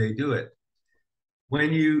brilliant the way they do it.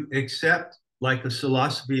 When you accept like a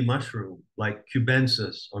psilocybe mushroom, like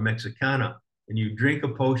cubensis or mexicana, and you drink a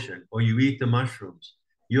potion or you eat the mushrooms,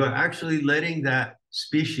 you are actually letting that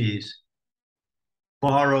species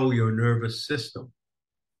borrow your nervous system.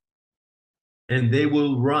 And they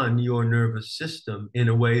will run your nervous system in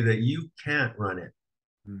a way that you can't run it.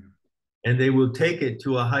 And they will take it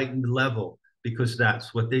to a heightened level because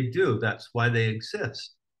that's what they do. That's why they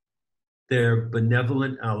exist. They're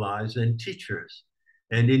benevolent allies and teachers.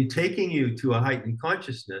 And in taking you to a heightened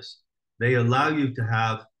consciousness, they allow you to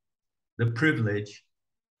have the privilege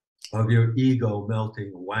of your ego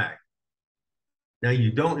melting away. Now,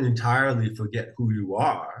 you don't entirely forget who you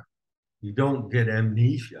are. You don't get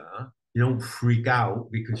amnesia. You don't freak out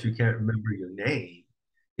because you can't remember your name.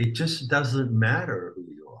 It just doesn't matter who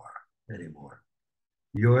you are anymore.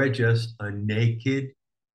 You're just a naked,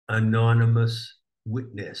 anonymous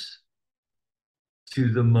witness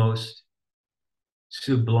to the most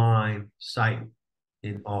sublime sight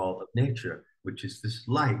in all of nature, which is this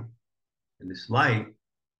light. And this light,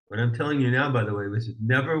 what I'm telling you now, by the way, was it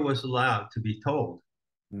never was allowed to be told.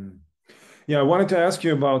 Yeah, I wanted to ask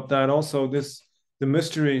you about that also. The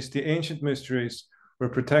mysteries, the ancient mysteries, were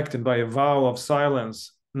protected by a vow of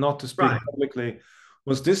silence, not to speak publicly.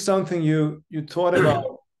 Was this something you thought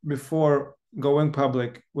about before going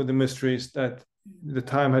public with the mysteries, that the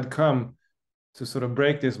time had come to sort of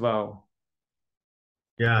break this vow?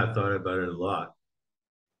 Yeah, I thought about it a lot.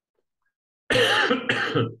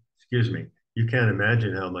 excuse me, you can't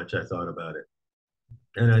imagine how much I thought about it.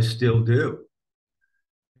 And I still do,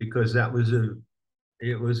 because it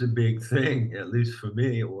was a big thing, at least for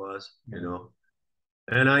me, it was, you know.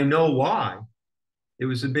 And I know why. It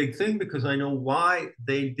was a big thing because I know why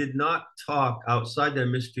they did not talk outside their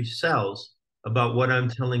mystery cells about what I'm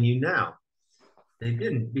telling you now. They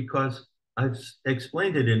didn't, because I've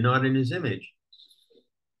explained it in Not in His Image.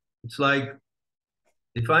 It's like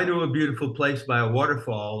if I knew a beautiful place by a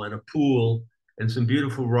waterfall and a pool and some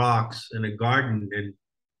beautiful rocks and a garden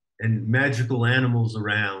and magical animals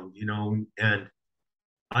around, you know, and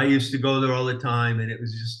I used to go there all the time, and it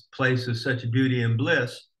was just a place of such beauty and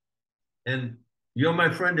bliss. And you're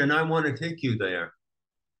my friend, and I want to take you there.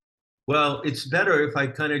 Well, it's better if I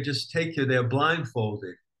kind of just take you there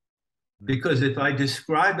blindfolded, because if I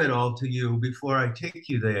describe it all to you before I take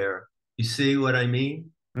you there, you see what I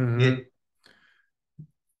mean? Mm-hmm.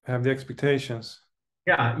 Have the expectations.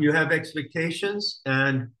 Yeah, you have expectations,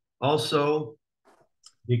 and also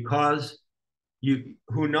because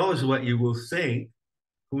who knows what you will think,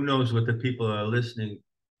 who knows what the people that are listening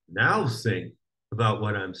now think about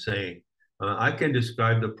what I'm saying. I can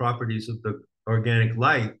describe the properties of the organic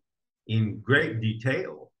light in great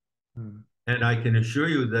detail. Mm. And I can assure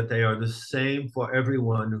you that they are the same for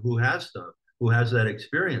everyone who has them, who has that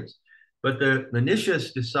experience. But the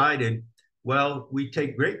Nishas decided, well, we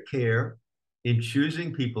take great care in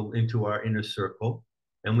choosing people into our inner circle,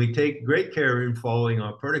 and we take great care in following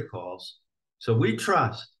our protocols. So we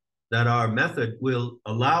trust that our method will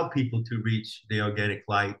allow people to reach the organic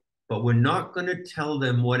light, but we're not going to tell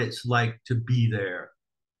them what it's like to be there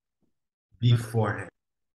beforehand.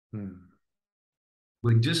 Hmm.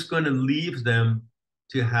 We're just going to leave them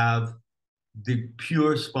to have the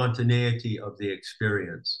pure spontaneity of the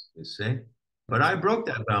experience, you see? But I broke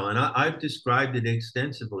that vow, and I've described it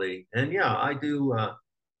extensively. And yeah, I do,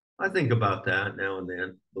 I think about that now and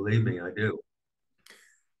then. Believe me, I do.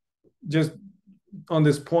 Just on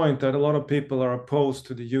this point that a lot of people are opposed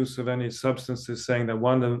to the use of any substances, saying that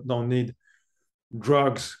one don't need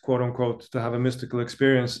drugs, quote unquote, to have a mystical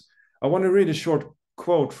experience. I want to read a short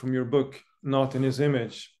quote from your book, Not in His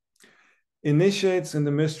Image. Initiates in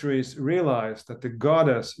the mysteries realize that the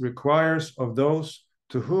goddess requires of those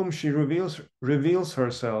to whom she reveals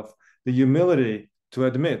herself the humility to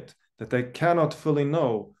admit that they cannot fully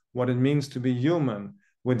know what it means to be human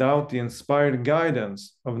without the inspired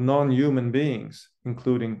guidance of non-human beings,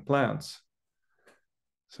 including plants.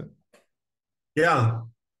 So. Yeah,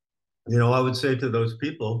 you know, I would say to those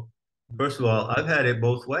people, first of all, I've had it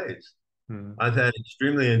both ways. I've had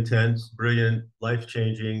extremely intense, brilliant,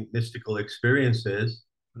 life-changing, mystical experiences.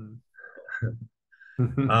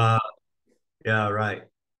 Yeah, right.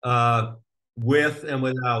 With and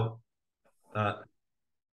without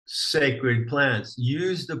sacred plants.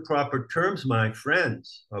 Use the proper terms, my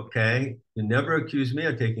friends, okay? You never accuse me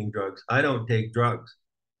of taking drugs. I don't take drugs.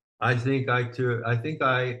 I think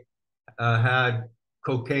I had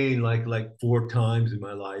cocaine like 4 times in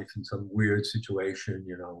my life in some weird situation,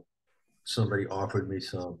 you know. Somebody offered me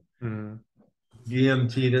some.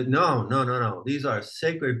 DMT, no. These are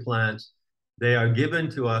sacred plants. They are given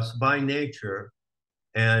to us by nature.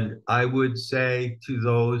 And I would say to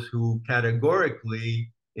those who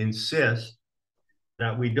categorically insist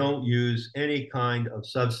that we don't use any kind of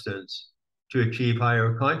substance to achieve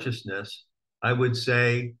higher consciousness, I would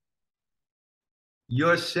say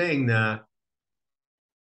you're saying that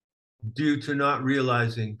due to not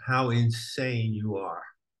realizing how insane you are.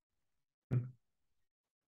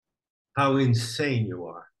 How insane you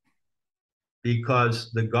are.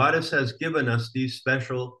 Because the goddess has given us these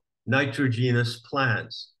special nitrogenous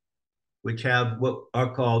plants, which have what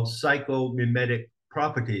are called psychomimetic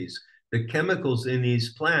properties. The chemicals in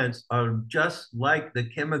these plants are just like the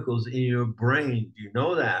chemicals in your brain. Do you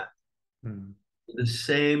know that? The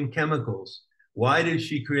same chemicals. Why did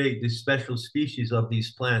she create this special species of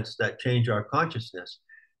these plants that change our consciousness?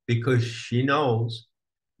 Because she knows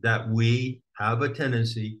that we have a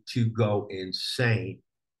tendency to go insane.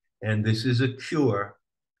 And this is a cure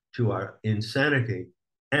to our insanity.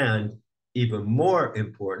 And even more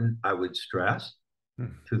important, I would stress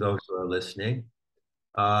to those who are listening,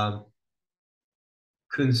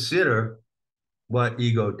 consider what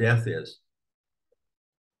ego death is.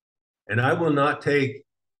 And I will not take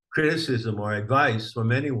criticism or advice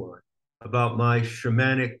from anyone about my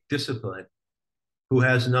shamanic discipline who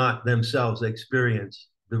has not themselves experienced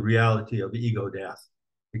the reality of ego death,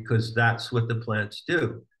 because that's what the plants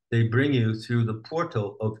do. They bring you through the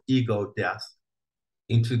portal of ego death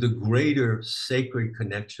into the greater sacred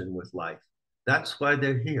connection with life. That's why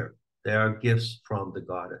they're here. They are gifts from the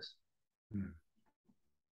goddess.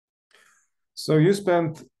 So you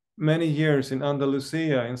spent many years in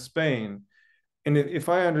Andalusia in Spain. And if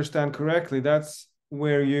I understand correctly, that's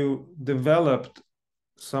where you developed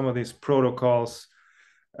some of these protocols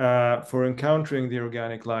for encountering the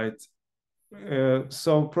organic light.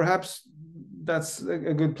 So perhaps that's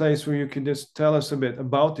a good place where you could just tell us a bit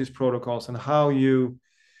about these protocols and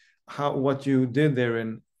what you did there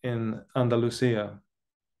in Andalusia.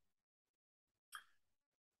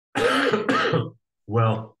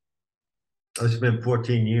 Well, I spent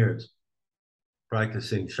 14 years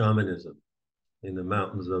practicing shamanism in the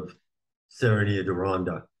mountains of Serranía de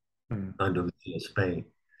Ronda, Andalusia, Spain.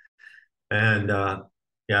 And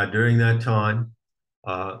yeah, during that time,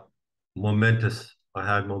 I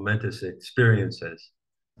had momentous experiences.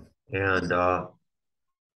 And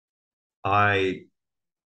I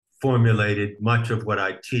formulated much of what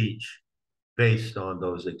I teach based on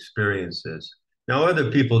those experiences. Now,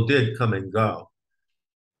 other people did come and go,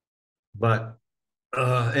 but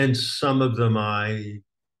and some of them I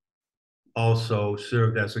also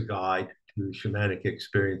served as a guide to shamanic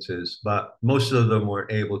experiences, but most of them were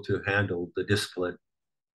able to handle the discipline.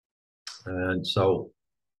 And so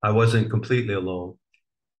I wasn't completely alone.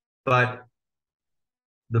 But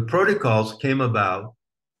the protocols came about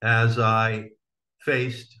as I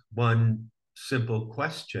faced one simple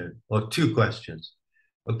question, or two questions.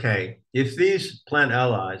 Okay, if these plant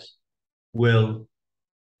allies will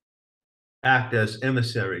act as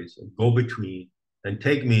emissaries, go between, and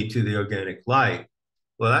take me to the organic light,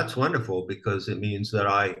 well, that's wonderful because it means that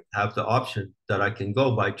I have the option that I can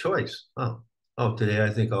go by choice. Oh, today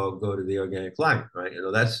I think I'll go to the organic light, right?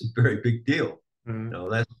 That's a very big deal.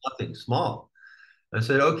 That's nothing small. I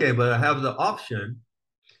said, okay, but I have the option.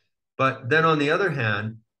 But then on the other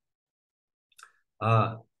hand,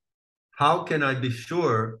 how can I be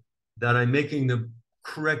sure that I'm making the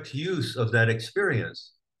correct use of that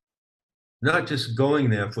experience? Not just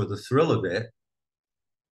going there for the thrill of it.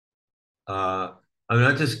 I'm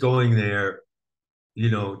not just going there,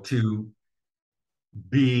 to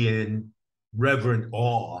be in reverent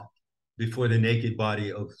awe before the naked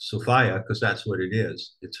body of Sophia, because that's what it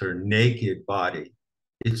is. It's her naked body.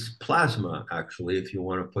 It's plasma, actually, if you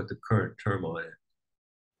want to put the current term on it.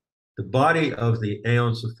 The body of the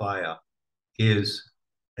Aeon Sophia is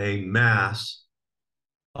a mass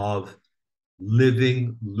of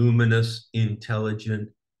living, luminous, intelligent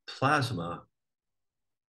plasma.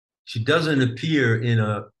 She doesn't appear in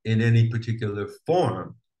any particular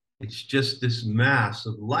form. It's just this mass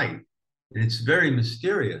of light. And it's very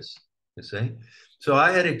mysterious, you see. So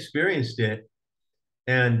I had experienced it,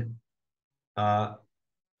 and I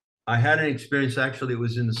had an experience, actually, it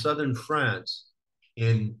was in southern France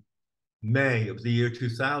in May of the year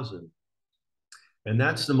 2000. And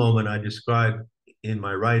that's the moment I describe in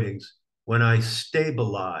my writings when I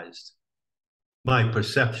stabilized my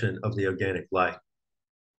perception of the organic light.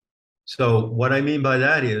 So what I mean by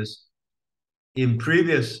that is, in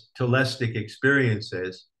previous telestic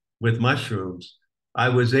experiences with mushrooms, I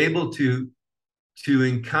was able to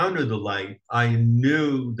encounter the light. I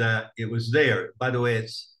knew that it was there. By the way,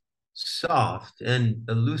 it's soft and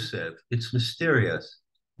elusive. It's mysterious.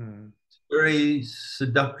 It's very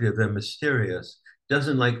seductive and mysterious. It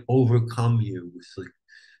doesn't like overcome you with like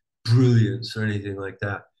brilliance or anything like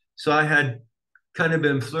that. So I had kind of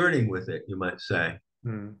been flirting with it, you might say.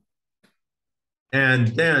 And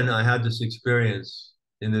then I had this experience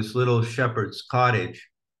in this little shepherd's cottage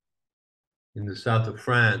in the south of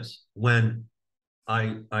France when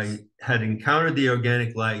I had encountered the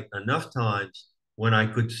organic light enough times when I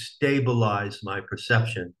could stabilize my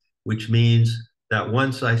perception, which means that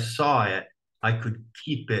once I saw it, I could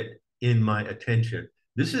keep it in my attention.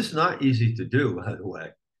 This is not easy to do, by the way.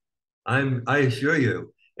 I assure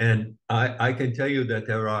you. And I can tell you that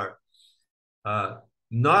there are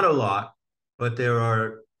not a lot, but there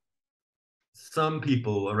are some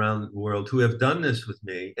people around the world who have done this with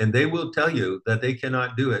me, and they will tell you that they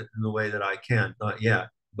cannot do it in the way that I can, not yet,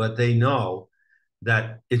 but they know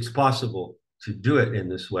that it's possible to do it in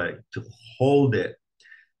this way, to hold it.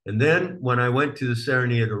 And then when I went to the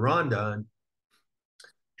Serranía de Ronda in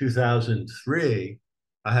 2003,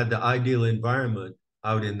 I had the ideal environment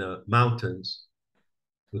out in the mountains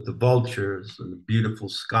with the vultures and the beautiful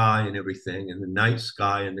sky and everything, and the night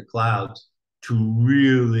sky and the clouds, to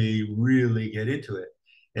really, really get into it.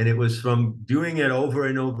 And it was from doing it over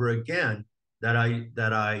and over again that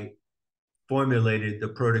I formulated the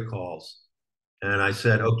protocols. And I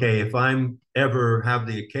said, okay, if I'm ever have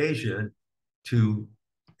the occasion to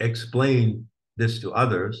explain this to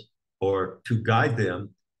others or to guide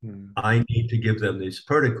them, I need to give them these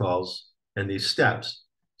protocols and these steps.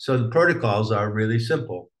 So the protocols are really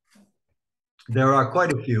simple. There are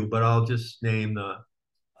quite a few, but I'll just name the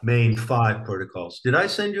main 5 protocols. Did I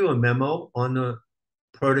send you a memo on the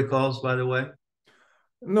protocols, by the way?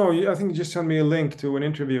 No, I think you just sent me a link to an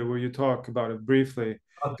interview where you talk about it briefly.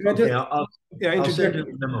 Can I Okay, just, yeah, I'll send interject?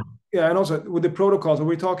 you the memo. Yeah, and also with the protocols, are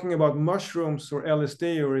we talking about mushrooms or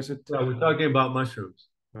LSD, or is it? Yeah, we're talking about mushrooms.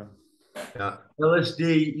 Yeah. Yeah.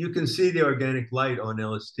 LSD, you can see the organic light on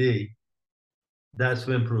LSD. That's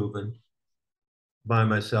been proven by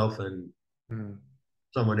myself and Mm.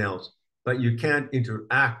 someone else, but you can't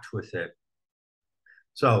interact with it.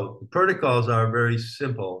 So the protocols are very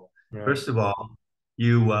simple. Right. First of all,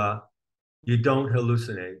 you don't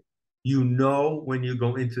hallucinate. You know when you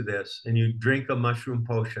go into this and you drink a mushroom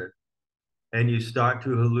potion and you start to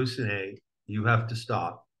hallucinate, you have to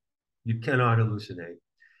stop. You cannot hallucinate.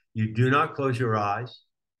 You do not close your eyes.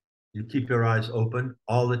 You keep your eyes open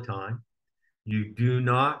all the time. You do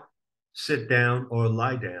not sit down or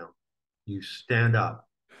lie down. You stand up.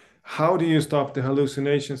 How do you stop the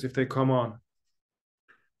hallucinations if they come on?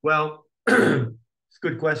 Well, it's a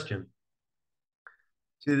good question.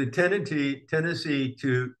 See, the tendency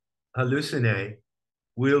to hallucinate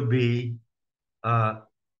will be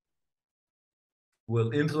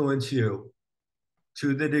will influence you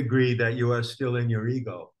to the degree that you are still in your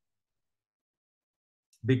ego,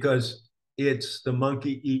 because it's the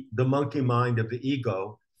monkey mind of the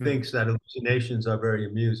ego thinks that hallucinations are very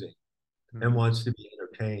amusing and wants to be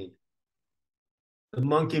entertained. The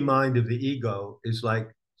monkey mind of the ego is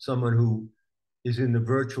like someone who is in the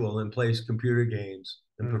virtual and plays computer games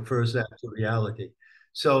and prefers that to reality.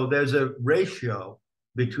 So there's a ratio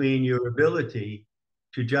between your ability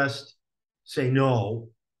to just say, no,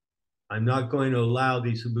 I'm not going to allow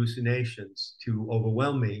these hallucinations to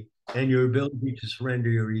overwhelm me, and your ability to surrender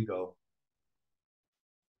your ego.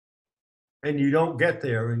 And you don't get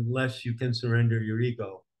there unless you can surrender your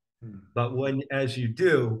ego. But as you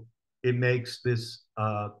do, it makes it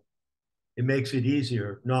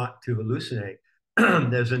easier not to hallucinate.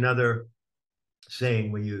 There's another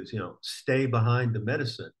saying we use, stay behind the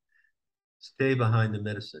medicine. Stay behind the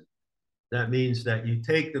medicine. That means that you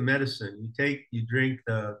take the medicine, you drink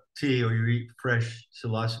the tea, or you eat fresh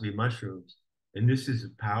psilocybe mushrooms, and this is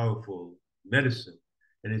a powerful medicine,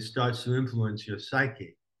 and it starts to influence your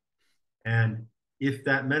psyche. And if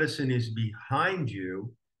that medicine is behind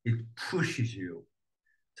you, it pushes you.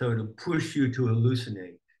 So it'll push you to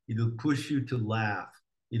hallucinate. It'll push you to laugh.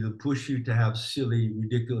 It'll push you to have silly,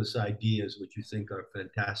 ridiculous ideas, which you think are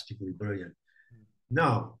fantastically brilliant.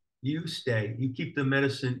 No, you keep the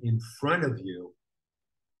medicine in front of you,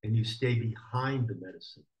 and you stay behind the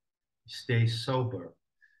medicine. You stay sober.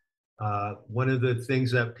 One of the things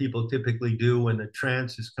that people typically do when the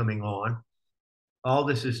trance is coming on, all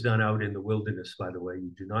this is done out in the wilderness, by the way.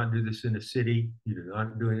 You do not do this in a city. You do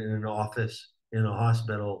not do it in an office, in a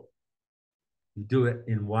hospital. You do it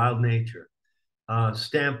in wild nature.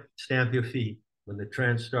 Stamp your feet. When the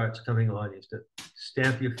trance starts coming on, you have to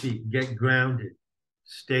stamp your feet, get grounded,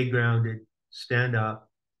 stay grounded, stand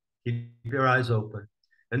up, keep your eyes open.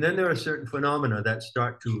 And then there are certain phenomena that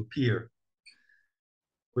start to appear,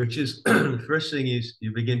 which is the first thing is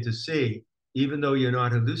you begin to see, even though you're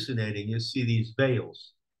not hallucinating, you see these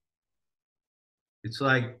veils. It's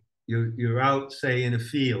like you're out, say, in a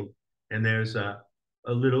field, and there's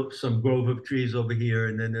some grove of trees over here,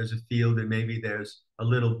 and then there's a field, and maybe there's a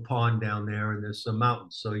little pond down there, and there's some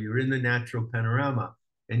mountains. So you're in the natural panorama,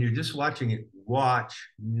 and you're just watching it. Watch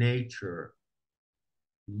nature.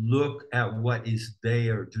 Look at what is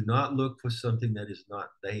there. Do not look for something that is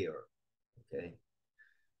not there. Okay.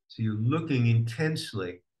 So you're looking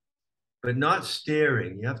intensely, but not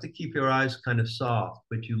staring. You have to keep your eyes kind of soft,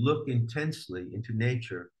 but you look intensely into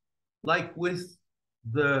nature, like with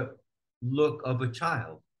the look of a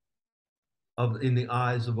child, in the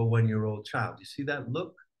eyes of a 1-year-old child. You see that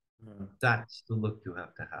look? That's the look you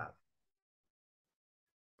have to have.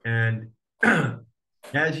 And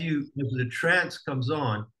as the trance comes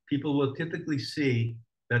on, people will typically see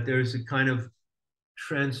that there's a kind of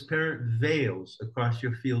transparent veils across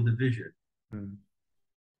your field of vision.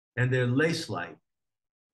 And they're lace-like,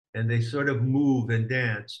 and they sort of move and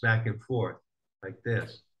dance back and forth like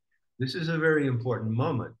this. This is a very important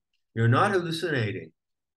moment. You're not hallucinating.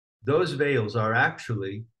 Those veils are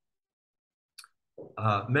actually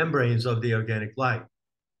membranes of the organic light.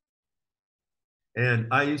 And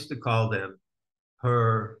I used to call them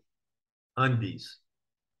her undies,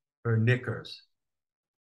 her knickers,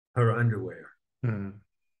 her underwear.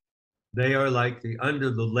 They are like the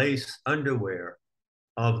lace underwear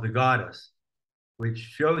of the goddess, which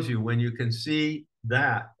shows you when you can see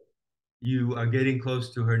that, you are getting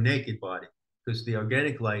close to her naked body. because the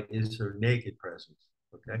organic light is her naked presence.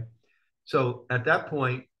 Okay. So at that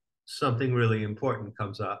point, something really important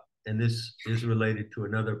comes up, and this is related to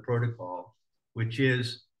another protocol, which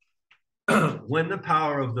is when the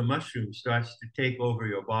power of the mushroom starts to take over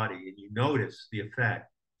your body and you notice the effect,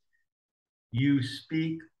 you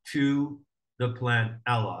speak to the plant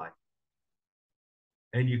ally.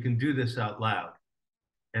 And you can do this out loud,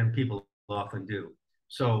 and people often do.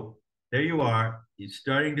 So there you are, you're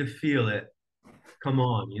starting to feel it. Come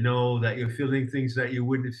on, you know that you're feeling things that you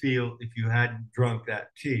wouldn't feel if you hadn't drunk that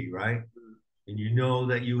tea, right? And you know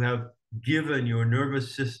that you have given your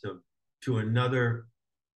nervous system to another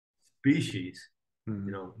species.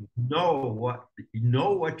 You know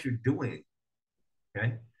what you're doing.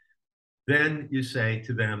 Okay. Then you say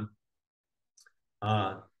to them,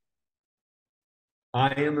 I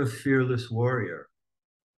am a fearless warrior.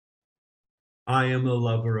 I am a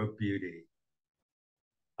lover of beauty.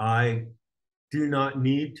 I do not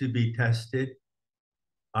need to be tested.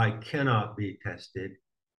 I cannot be tested.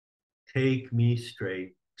 Take me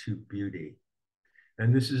straight to beauty.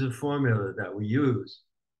 And this is a formula that we use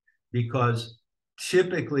because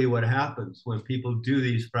typically what happens when people do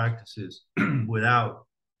these practices without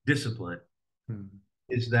discipline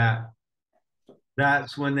is that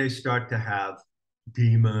that's when they start to have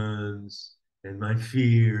demons and my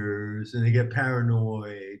fears, and they get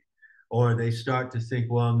paranoid, or they start to think,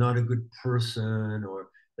 well, I'm not a good person, or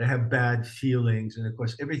they have bad feelings. And of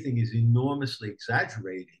course, everything is enormously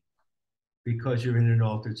exaggerated because you're in an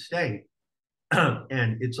altered state.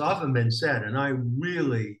 And it's often been said, and I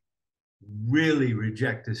really, really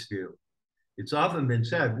reject this view. It's often been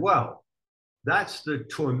said, well, that's the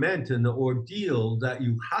torment and the ordeal that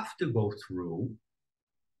you have to go through,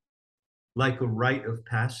 like a rite of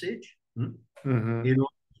passage, in order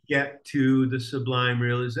to get to the sublime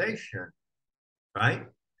realization, right?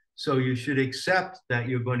 So you should accept that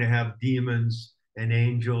you're going to have demons and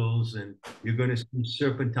angels, and you're going to see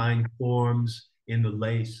serpentine forms in the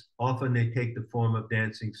lace. Often they take the form of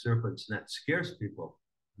dancing serpents, and that scares people,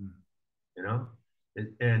 you know?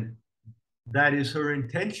 And that is her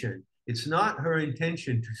intention. It's not her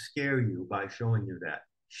intention to scare you by showing you that.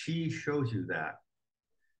 She shows you that.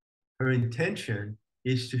 Her intention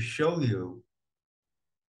is to show you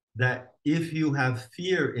that if you have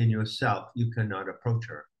fear in yourself, you cannot approach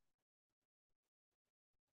her.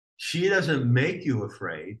 She doesn't make you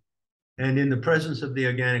afraid. And in the presence of the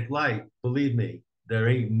organic light, believe me, there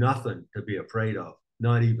ain't nothing to be afraid of,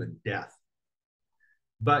 not even death.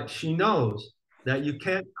 But she knows that you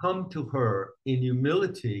can't come to her in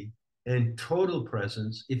humility and total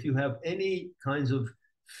presence if you have any kinds of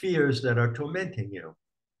fears that are tormenting you.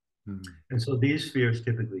 And so these fears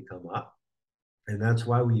typically come up. And that's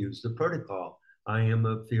why we use the protocol. I am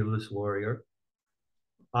a fearless warrior.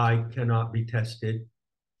 I cannot be tested.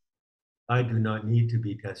 I do not need to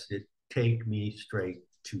be tested. Take me straight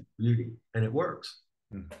to beauty. And it works.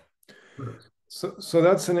 So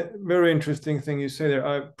that's a very interesting thing you say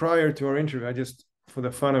there. Prior to our interview, I just, for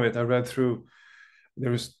the fun of it, I read through,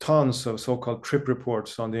 there's tons of so-called trip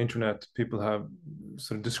reports on the internet. People have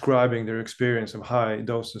sort of describing their experience of high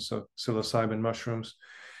doses of psilocybin mushrooms.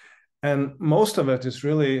 And most of it is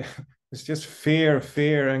really, it's just fear,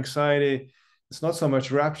 anxiety. It's not so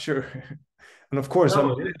much rapture. And of course,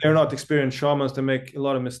 they're not experienced shamans. They make a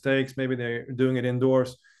lot of mistakes. Maybe they're doing it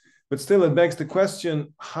indoors. But still, it begs the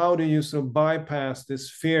question, how do you sort of bypass this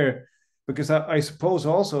fear? Because I suppose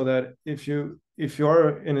also that if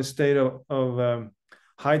you're in a state of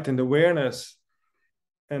heightened awareness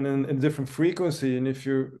and in a different frequency, and if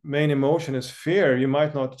your main emotion is fear, you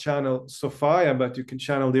might not channel Sophia, but you can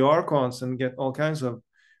channel the archons and get all kinds of,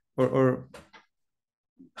 or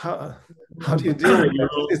how do you deal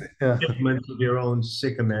with that? Of your own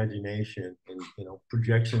sick imagination and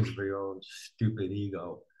projections of your own stupid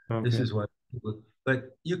ego. Okay. This is what people,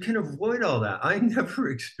 but you can avoid all that. I never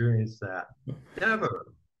experienced that, never.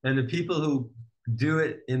 And the people who do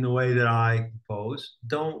it in the way that I propose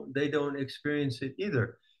don't experience it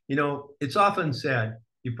either. It's often said,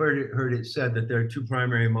 you've heard it said that there are two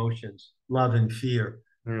primary emotions, love and fear.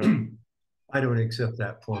 I don't accept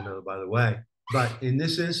that formula, by the way. But in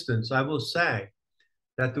this instance, I will say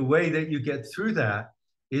that the way that you get through that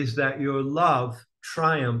is that your love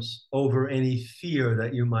triumphs over any fear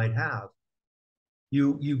that you might have.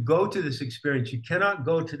 You go to this experience. You cannot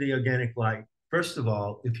go to the organic light, first of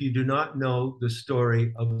all, if you do not know the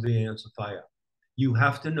story of the Aunt Sophia. You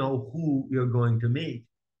have to know who you're going to meet.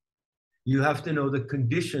 You have to know the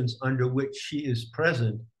conditions under which she is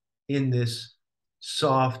present in this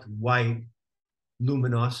soft, white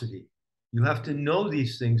luminosity. You have to know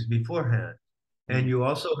these things beforehand. And you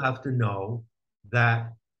also have to know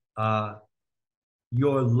that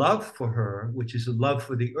your love for her, which is a love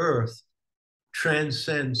for the earth,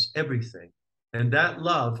 transcends everything. And that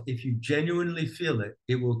love, if you genuinely feel it,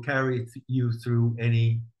 it will carry you through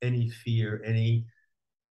any fear, any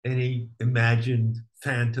imagined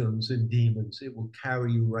phantoms and demons. It will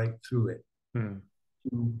carry you right through it. To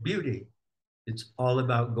beauty. It's all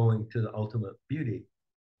about going to the ultimate beauty.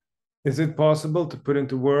 Is it possible to put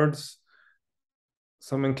into words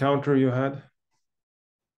some encounter you had?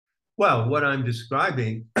 Well, what I'm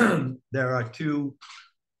describing, there are two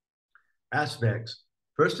aspects.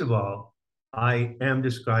 First of all, I am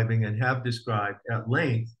describing and have described at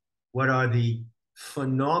length what are the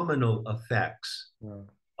phenomenal effects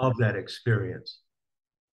of that experience,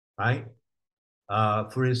 right?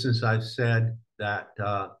 For instance, I've said that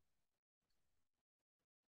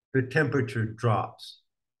the temperature drops.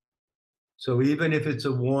 So even if it's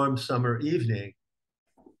a warm summer evening,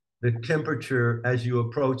 the temperature as you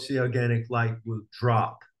approach the organic light will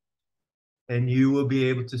drop, and you will be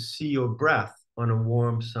able to see your breath on a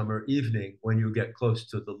warm summer evening when you get close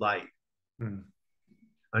to the light.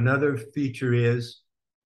 Another feature is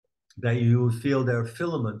that you will feel there are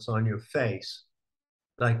filaments on your face,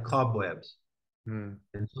 like cobwebs. And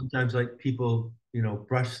sometimes like people,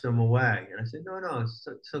 brush them away. And I say, no,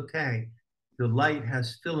 it's okay. The light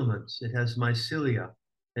has filaments. It has mycelia,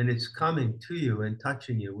 and it's coming to you and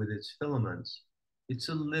touching you with its filaments. It's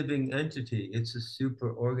a living entity. It's a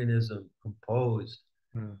superorganism composed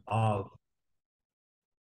of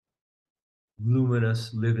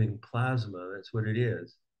luminous living plasma. That's what it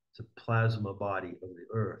is. It's a plasma body of the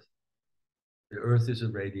earth. The earth is a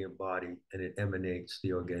radiant body, and it emanates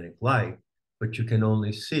the organic light, but you can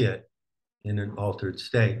only see it in an altered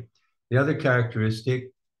state. The other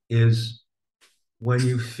characteristic is when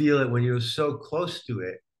you feel it, when you're so close to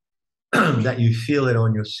it, that you feel it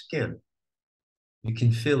on your skin. You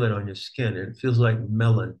can feel it on your skin, and it feels like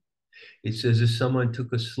melon. It's as if someone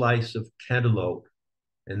took a slice of cantaloupe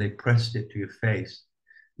and they pressed it to your face.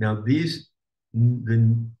 Now, the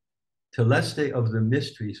Teleste of the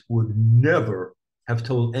mysteries would never have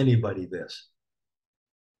told anybody this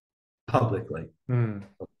publicly.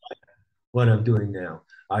 What I'm doing now.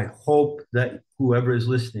 I hope that whoever is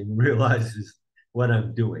listening realizes what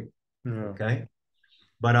I'm doing. Okay?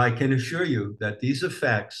 But I can assure you that these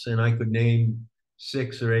effects, and I could name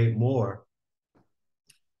 6 or 8 more,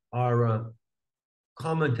 are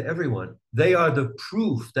common to everyone. They are the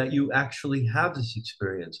proof that you actually have this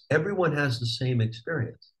experience. Everyone has the same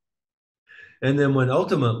experience. And then when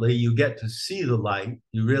ultimately you get to see the light,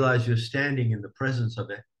 you realize you're standing in the presence of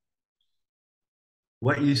it.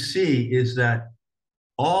 What you see is that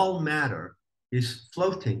all matter is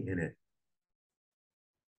floating in it.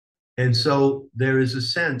 And so there is a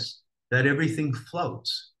sense that everything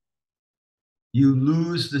floats. You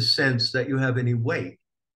lose the sense that you have any weight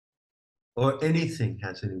or anything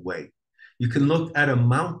has any weight. You can look at a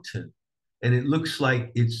mountain and it looks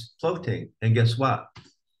like it's floating. And guess what?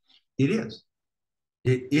 It is.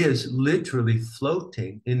 It is literally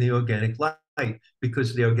floating in the organic light,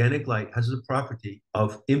 because the organic light has the property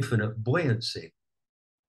of infinite buoyancy.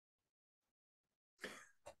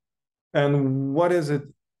 And what is it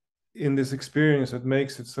in this experience that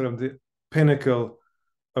makes it sort of the pinnacle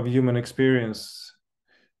of human experience?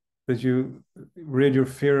 That you rid your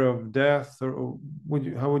fear of death, or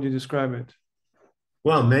how would you describe it?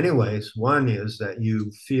 Well, in many ways. One is that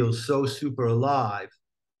you feel so super alive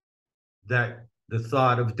that the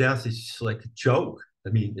thought of death is just like a joke. I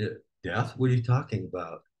mean, death? What are you talking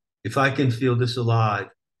about? If I can feel this alive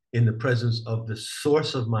in the presence of the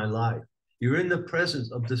source of my life, you're in the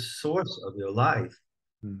presence of the source of your life.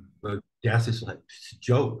 But death is like a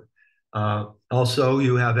joke. Also,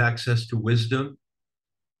 you have access to wisdom.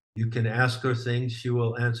 You can ask her things. She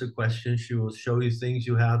will answer questions. She will show you things.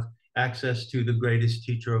 You have access to the greatest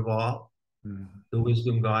teacher of all. The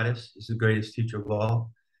wisdom goddess is the greatest teacher of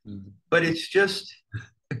all. But it's just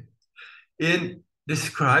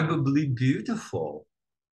indescribably beautiful.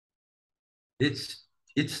 It's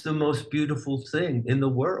the most beautiful thing in the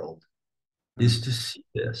world, is to see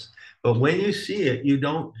this. But when you see it, you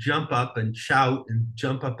don't jump up and shout and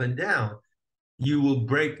jump up and down. You will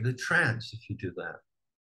break the trance if you do that.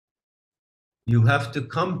 You have to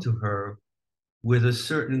come to her with a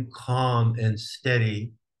certain calm and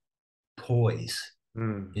steady poise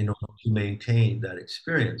in order to maintain that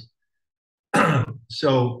experience.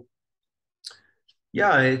 So,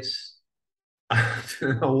 yeah, it's, I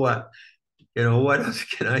don't know what else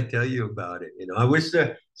can I tell you about it? I wish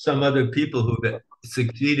there some other people who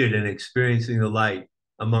succeeded in experiencing the light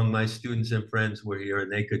among my students and friends were here,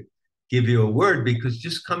 and they could give you a word, because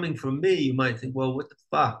just coming from me, you might think, well, what the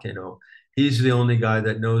fuck, he's the only guy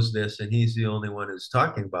that knows this, and he's the only one who's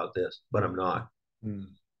talking about this, but I'm not. I'm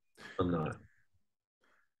not.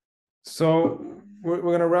 So we're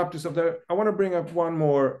going to wrap this up there. I want to bring up one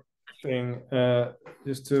more thing,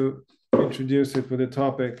 just to introduce it with a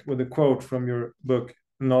topic, with a quote from your book,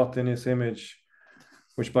 Not in His Image,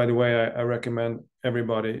 which, by the way, I recommend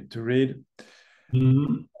everybody to read.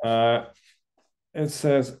 It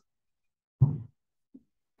says,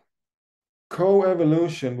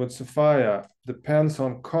 co-evolution with Sophia depends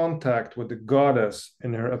on contact with the goddess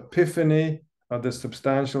in her epiphany of the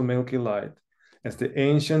substantial milky light, as the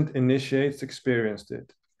ancient initiates experienced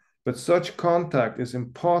it. But such contact is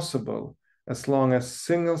impossible as long as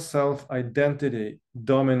single self-identity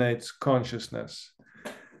dominates consciousness.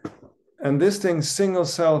 And this thing, single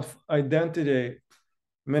self-identity,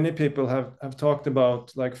 many people have talked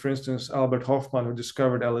about, like, for instance, Albert Hofmann, who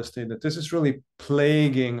discovered LSD, that this is really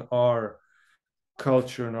plaguing our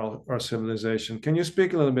culture and our civilization. Can you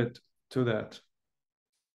speak a little bit to that?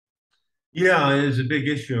 Yeah, it's a big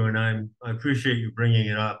issue, and I appreciate you bringing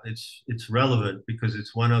it up. It's relevant because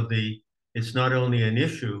it's not only an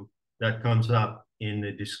issue that comes up in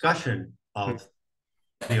the discussion of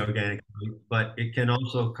the organic, but it can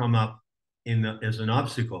also come up as an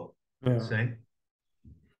obstacle. Say,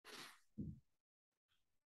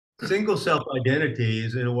 single self-identity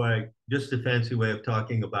is, in a way, just a fancy way of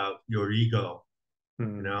talking about your ego,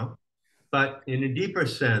 But in a deeper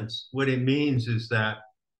sense, what it means is that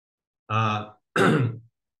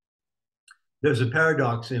there's a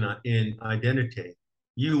paradox in identity.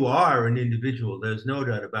 You are an individual. There's no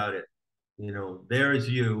doubt about it. There is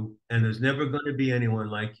you, and there's never going to be anyone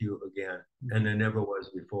like you again, and there never was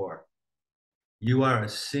before. You are a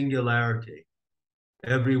singularity.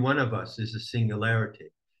 Every one of us is a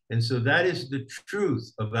singularity. And so that is the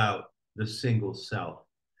truth about the single self.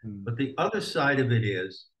 But the other side of it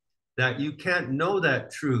is that you can't know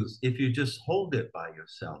that truth if you just hold it by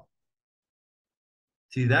yourself.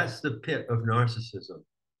 See, that's the pit of narcissism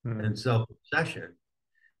and self-obsession.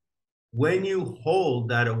 When you hold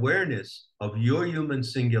that awareness of your human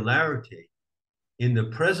singularity in the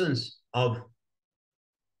presence of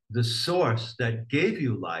the source that gave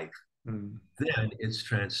you life, then it's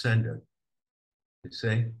transcendent. You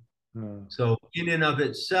see? So in and of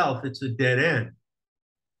itself, it's a dead end.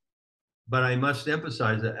 But I must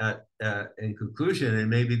emphasize that in conclusion, and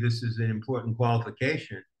maybe this is an important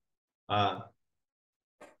qualification,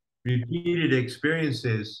 repeated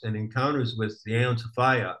experiences and encounters with the Aeon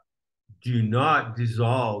Sophia do not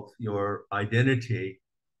dissolve your identity.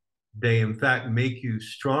 They, in fact, make you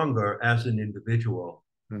stronger as an individual.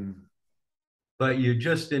 But you're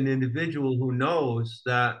just an individual who knows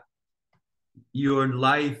that your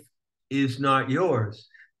life is not yours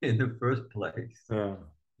in the first place.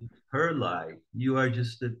 Her life. You are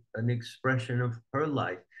just an expression of her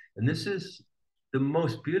life. And this is the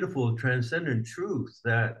most beautiful transcendent truth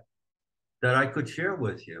that I could share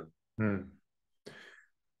with you.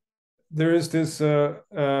 There is this,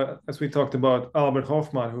 as we talked about, Albert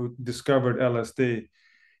Hofmann, who discovered LSD,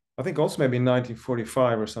 I think also maybe in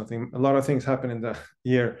 1945 or something. A lot of things happened in that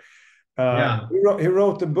year. He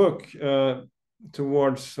wrote a book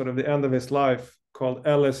towards sort of the end of his life called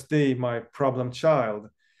LSD, My Problem Child.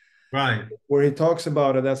 Right. Where he talks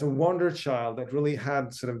about it as a wonder child that really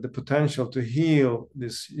had sort of the potential to heal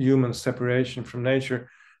this human separation from nature.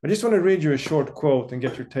 I just want to read you a short quote and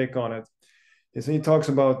get your take on it. He talks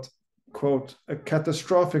about, quote, a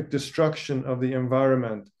catastrophic destruction of the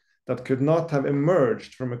environment that could not have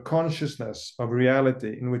emerged from a consciousness of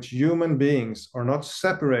reality in which human beings are not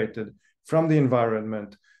separated from the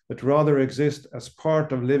environment, but rather exist as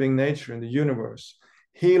part of living nature in the universe.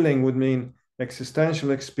 Healing would mean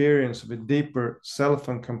existential experience of a deeper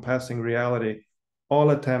self-encompassing reality.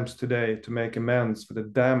 All attempts today to make amends for the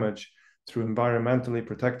damage through environmentally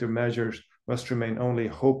protective measures must remain only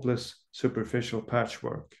hopeless, superficial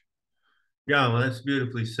patchwork. Yeah, well, that's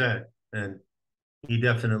beautifully said. And he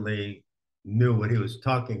definitely knew what he was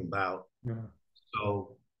talking about.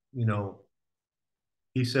 So,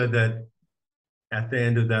 he said that at the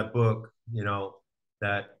end of that book,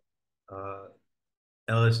 that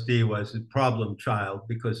LSD was a problem child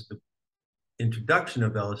because the introduction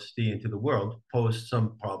of LSD into the world posed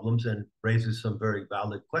some problems and raises some very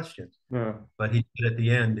valid questions. But he said at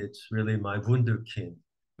the end, it's really my Wunderkind.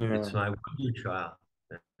 It's my wonder child.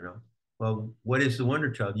 Well, what is the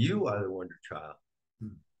wonder child? You are the wonder child.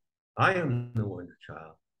 I am the wonder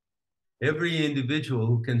child. Every individual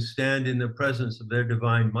who can stand in the presence of their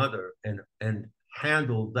divine mother and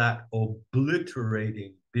handle that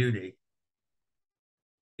obliterating beauty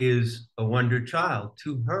is a wonder child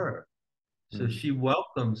to her. So she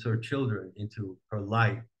welcomes her children into her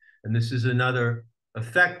life. And this is another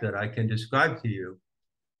effect that I can describe to you,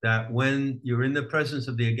 that when you're in the presence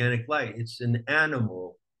of the organic light, it's an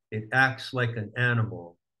animal. It acts like an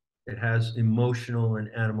animal. It has emotional and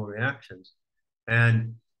animal reactions.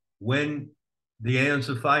 And when the Aeon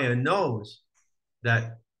Sophia knows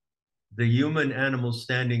that the human animal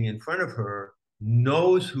standing in front of her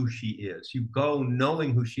knows who she is, you go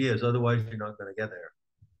knowing who she is, otherwise you're not going to get there,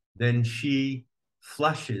 then she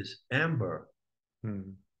flushes amber.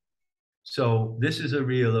 So this is a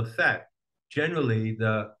real effect. Generally,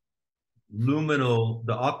 the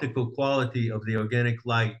optical quality of the organic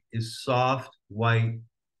light is soft, white,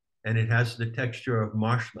 and it has the texture of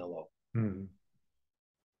marshmallow.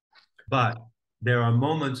 But there are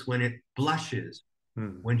moments when it blushes.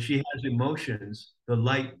 When she has emotions, the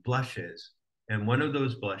light blushes. And one of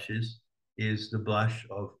those blushes is the blush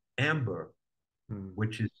of amber,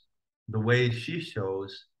 which is the way she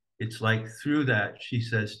shows. It's like through that, she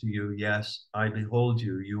says to you, yes, I behold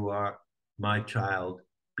you. You are my child,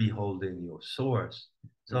 beholding your source.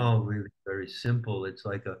 It's all really very simple. It's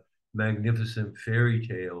like a magnificent fairy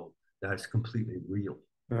tale that's completely real.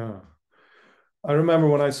 Yeah. I remember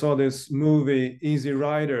when I saw this movie, Easy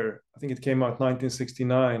Rider, I think it came out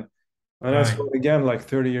 1969. And I saw it again like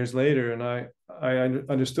 30 years later, and I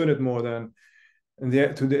understood it more than. And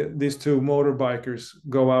these two motorbikers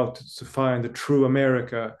go out to find the true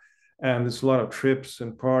America, and there's a lot of trips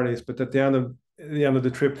and parties. But at the end of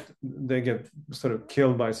the trip, they get sort of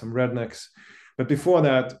killed by some rednecks. But before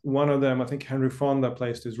that, one of them, I think Henry Fonda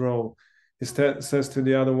plays this role. He says to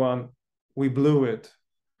the other one, "We blew it."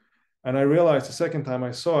 And I realized the second time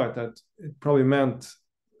I saw it that it probably meant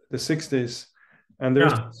the 60s. And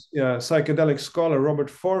there's a psychedelic scholar, Robert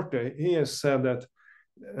Forte. He has said that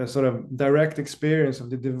a sort of direct experience of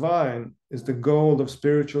the divine is the goal of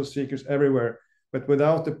spiritual seekers everywhere. But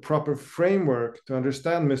without the proper framework to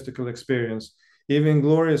understand mystical experience, even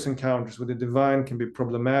glorious encounters with the divine can be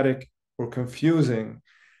problematic or confusing.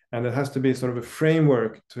 And it has to be sort of a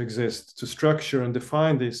framework to exist, to structure and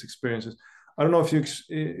define these experiences. I don't know if you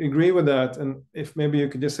agree with that, and if maybe you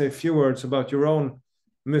could just say a few words about your own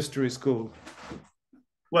mystery school.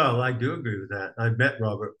 Well, I do agree with that. I met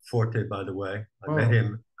Robert Forte, by the way. I met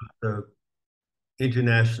him at the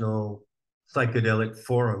International Psychedelic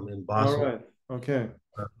Forum in Basel. All right. Okay.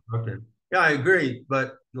 Okay. Yeah, I agree.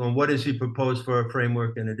 But what does he propose for a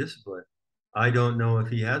framework and a discipline? I don't know if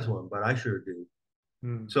he has one, but I sure do.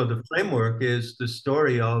 So the framework is the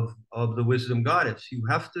story of the wisdom goddess. You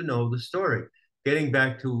have to know the story. Getting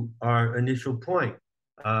back to our initial point,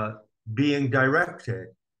 being directed.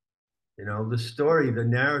 You know, the story, the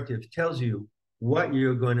narrative tells you what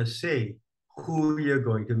you're going to see, who you're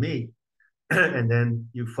going to meet. And then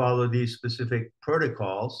you follow these specific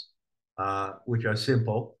protocols, which are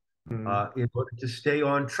simple, in order to stay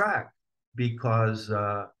on track. Because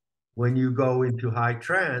when you go into high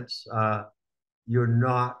trance, you're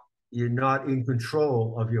not in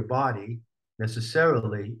control of your body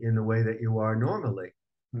necessarily in the way that you are normally.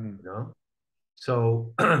 You know,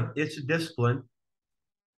 so it's a discipline.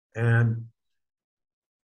 And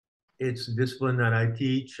it's a discipline that I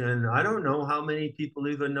teach, and I don't know how many people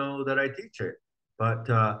even know that I teach it, but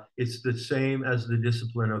it's the same as the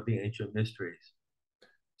discipline of the ancient mysteries.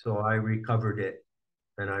 So I recovered it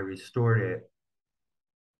and I restored it,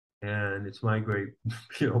 and it's my great,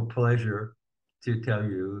 pleasure to tell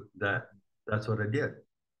you that that's what I did.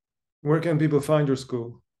 Where can people find your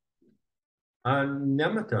school?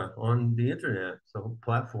 Nemeta on the internet, so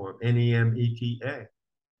platform, NEMETA.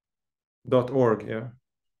 .org, yeah.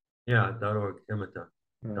 Yeah, .org,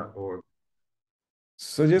 Nemeta.org.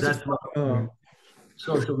 So just that's my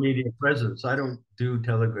social media presence. I don't do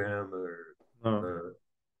Telegram or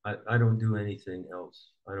I don't do anything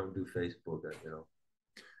else. I don't do Facebook,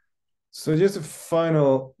 So just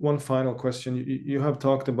one final question. You have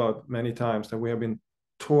talked about many times that we have been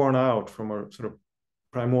torn out from our sort of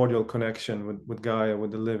primordial connection with Gaia,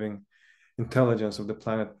 with the living intelligence of the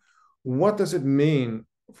planet. What does it mean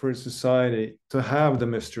for a society to have the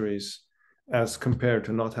mysteries as compared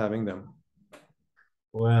to not having them?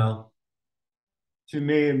 Well, to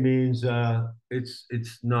me, it means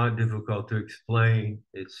it's not difficult to explain.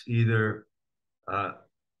 It's either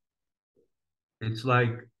it's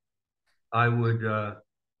like I would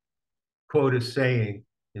quote a saying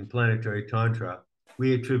in planetary tantra.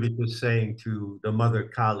 We attribute this saying to the mother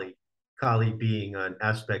Kali, Kali being an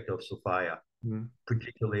aspect of Sophia,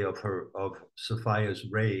 particularly of Sophia's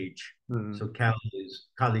rage. So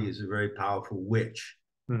Kali is a very powerful witch,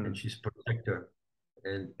 and she's a protector.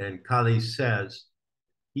 And Kali says,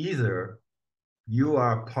 either you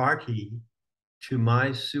are party to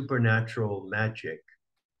my supernatural magic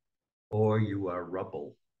or you are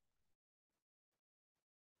rubble.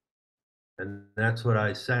 And that's what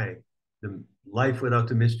I say. The life without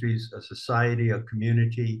the mysteries, a society, a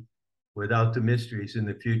community without the mysteries in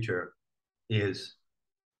the future is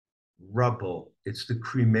rubble. It's the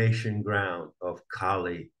cremation ground of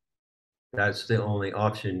Kali. That's the only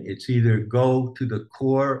option. It's either go to the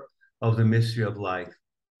core of the mystery of life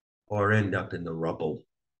or end up in the rubble.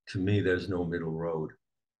 To me, there's no middle road.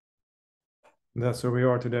 That's where we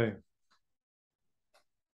are today.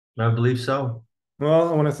 I believe so. Well,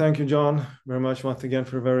 I want to thank you, John, very much once again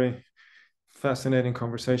for a very fascinating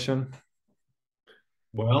conversation.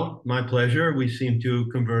 Well, my pleasure. We seem to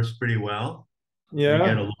converse pretty well. Yeah. We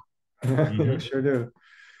get along. Yeah, sure do.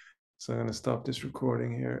 So I'm going to stop this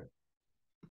recording here.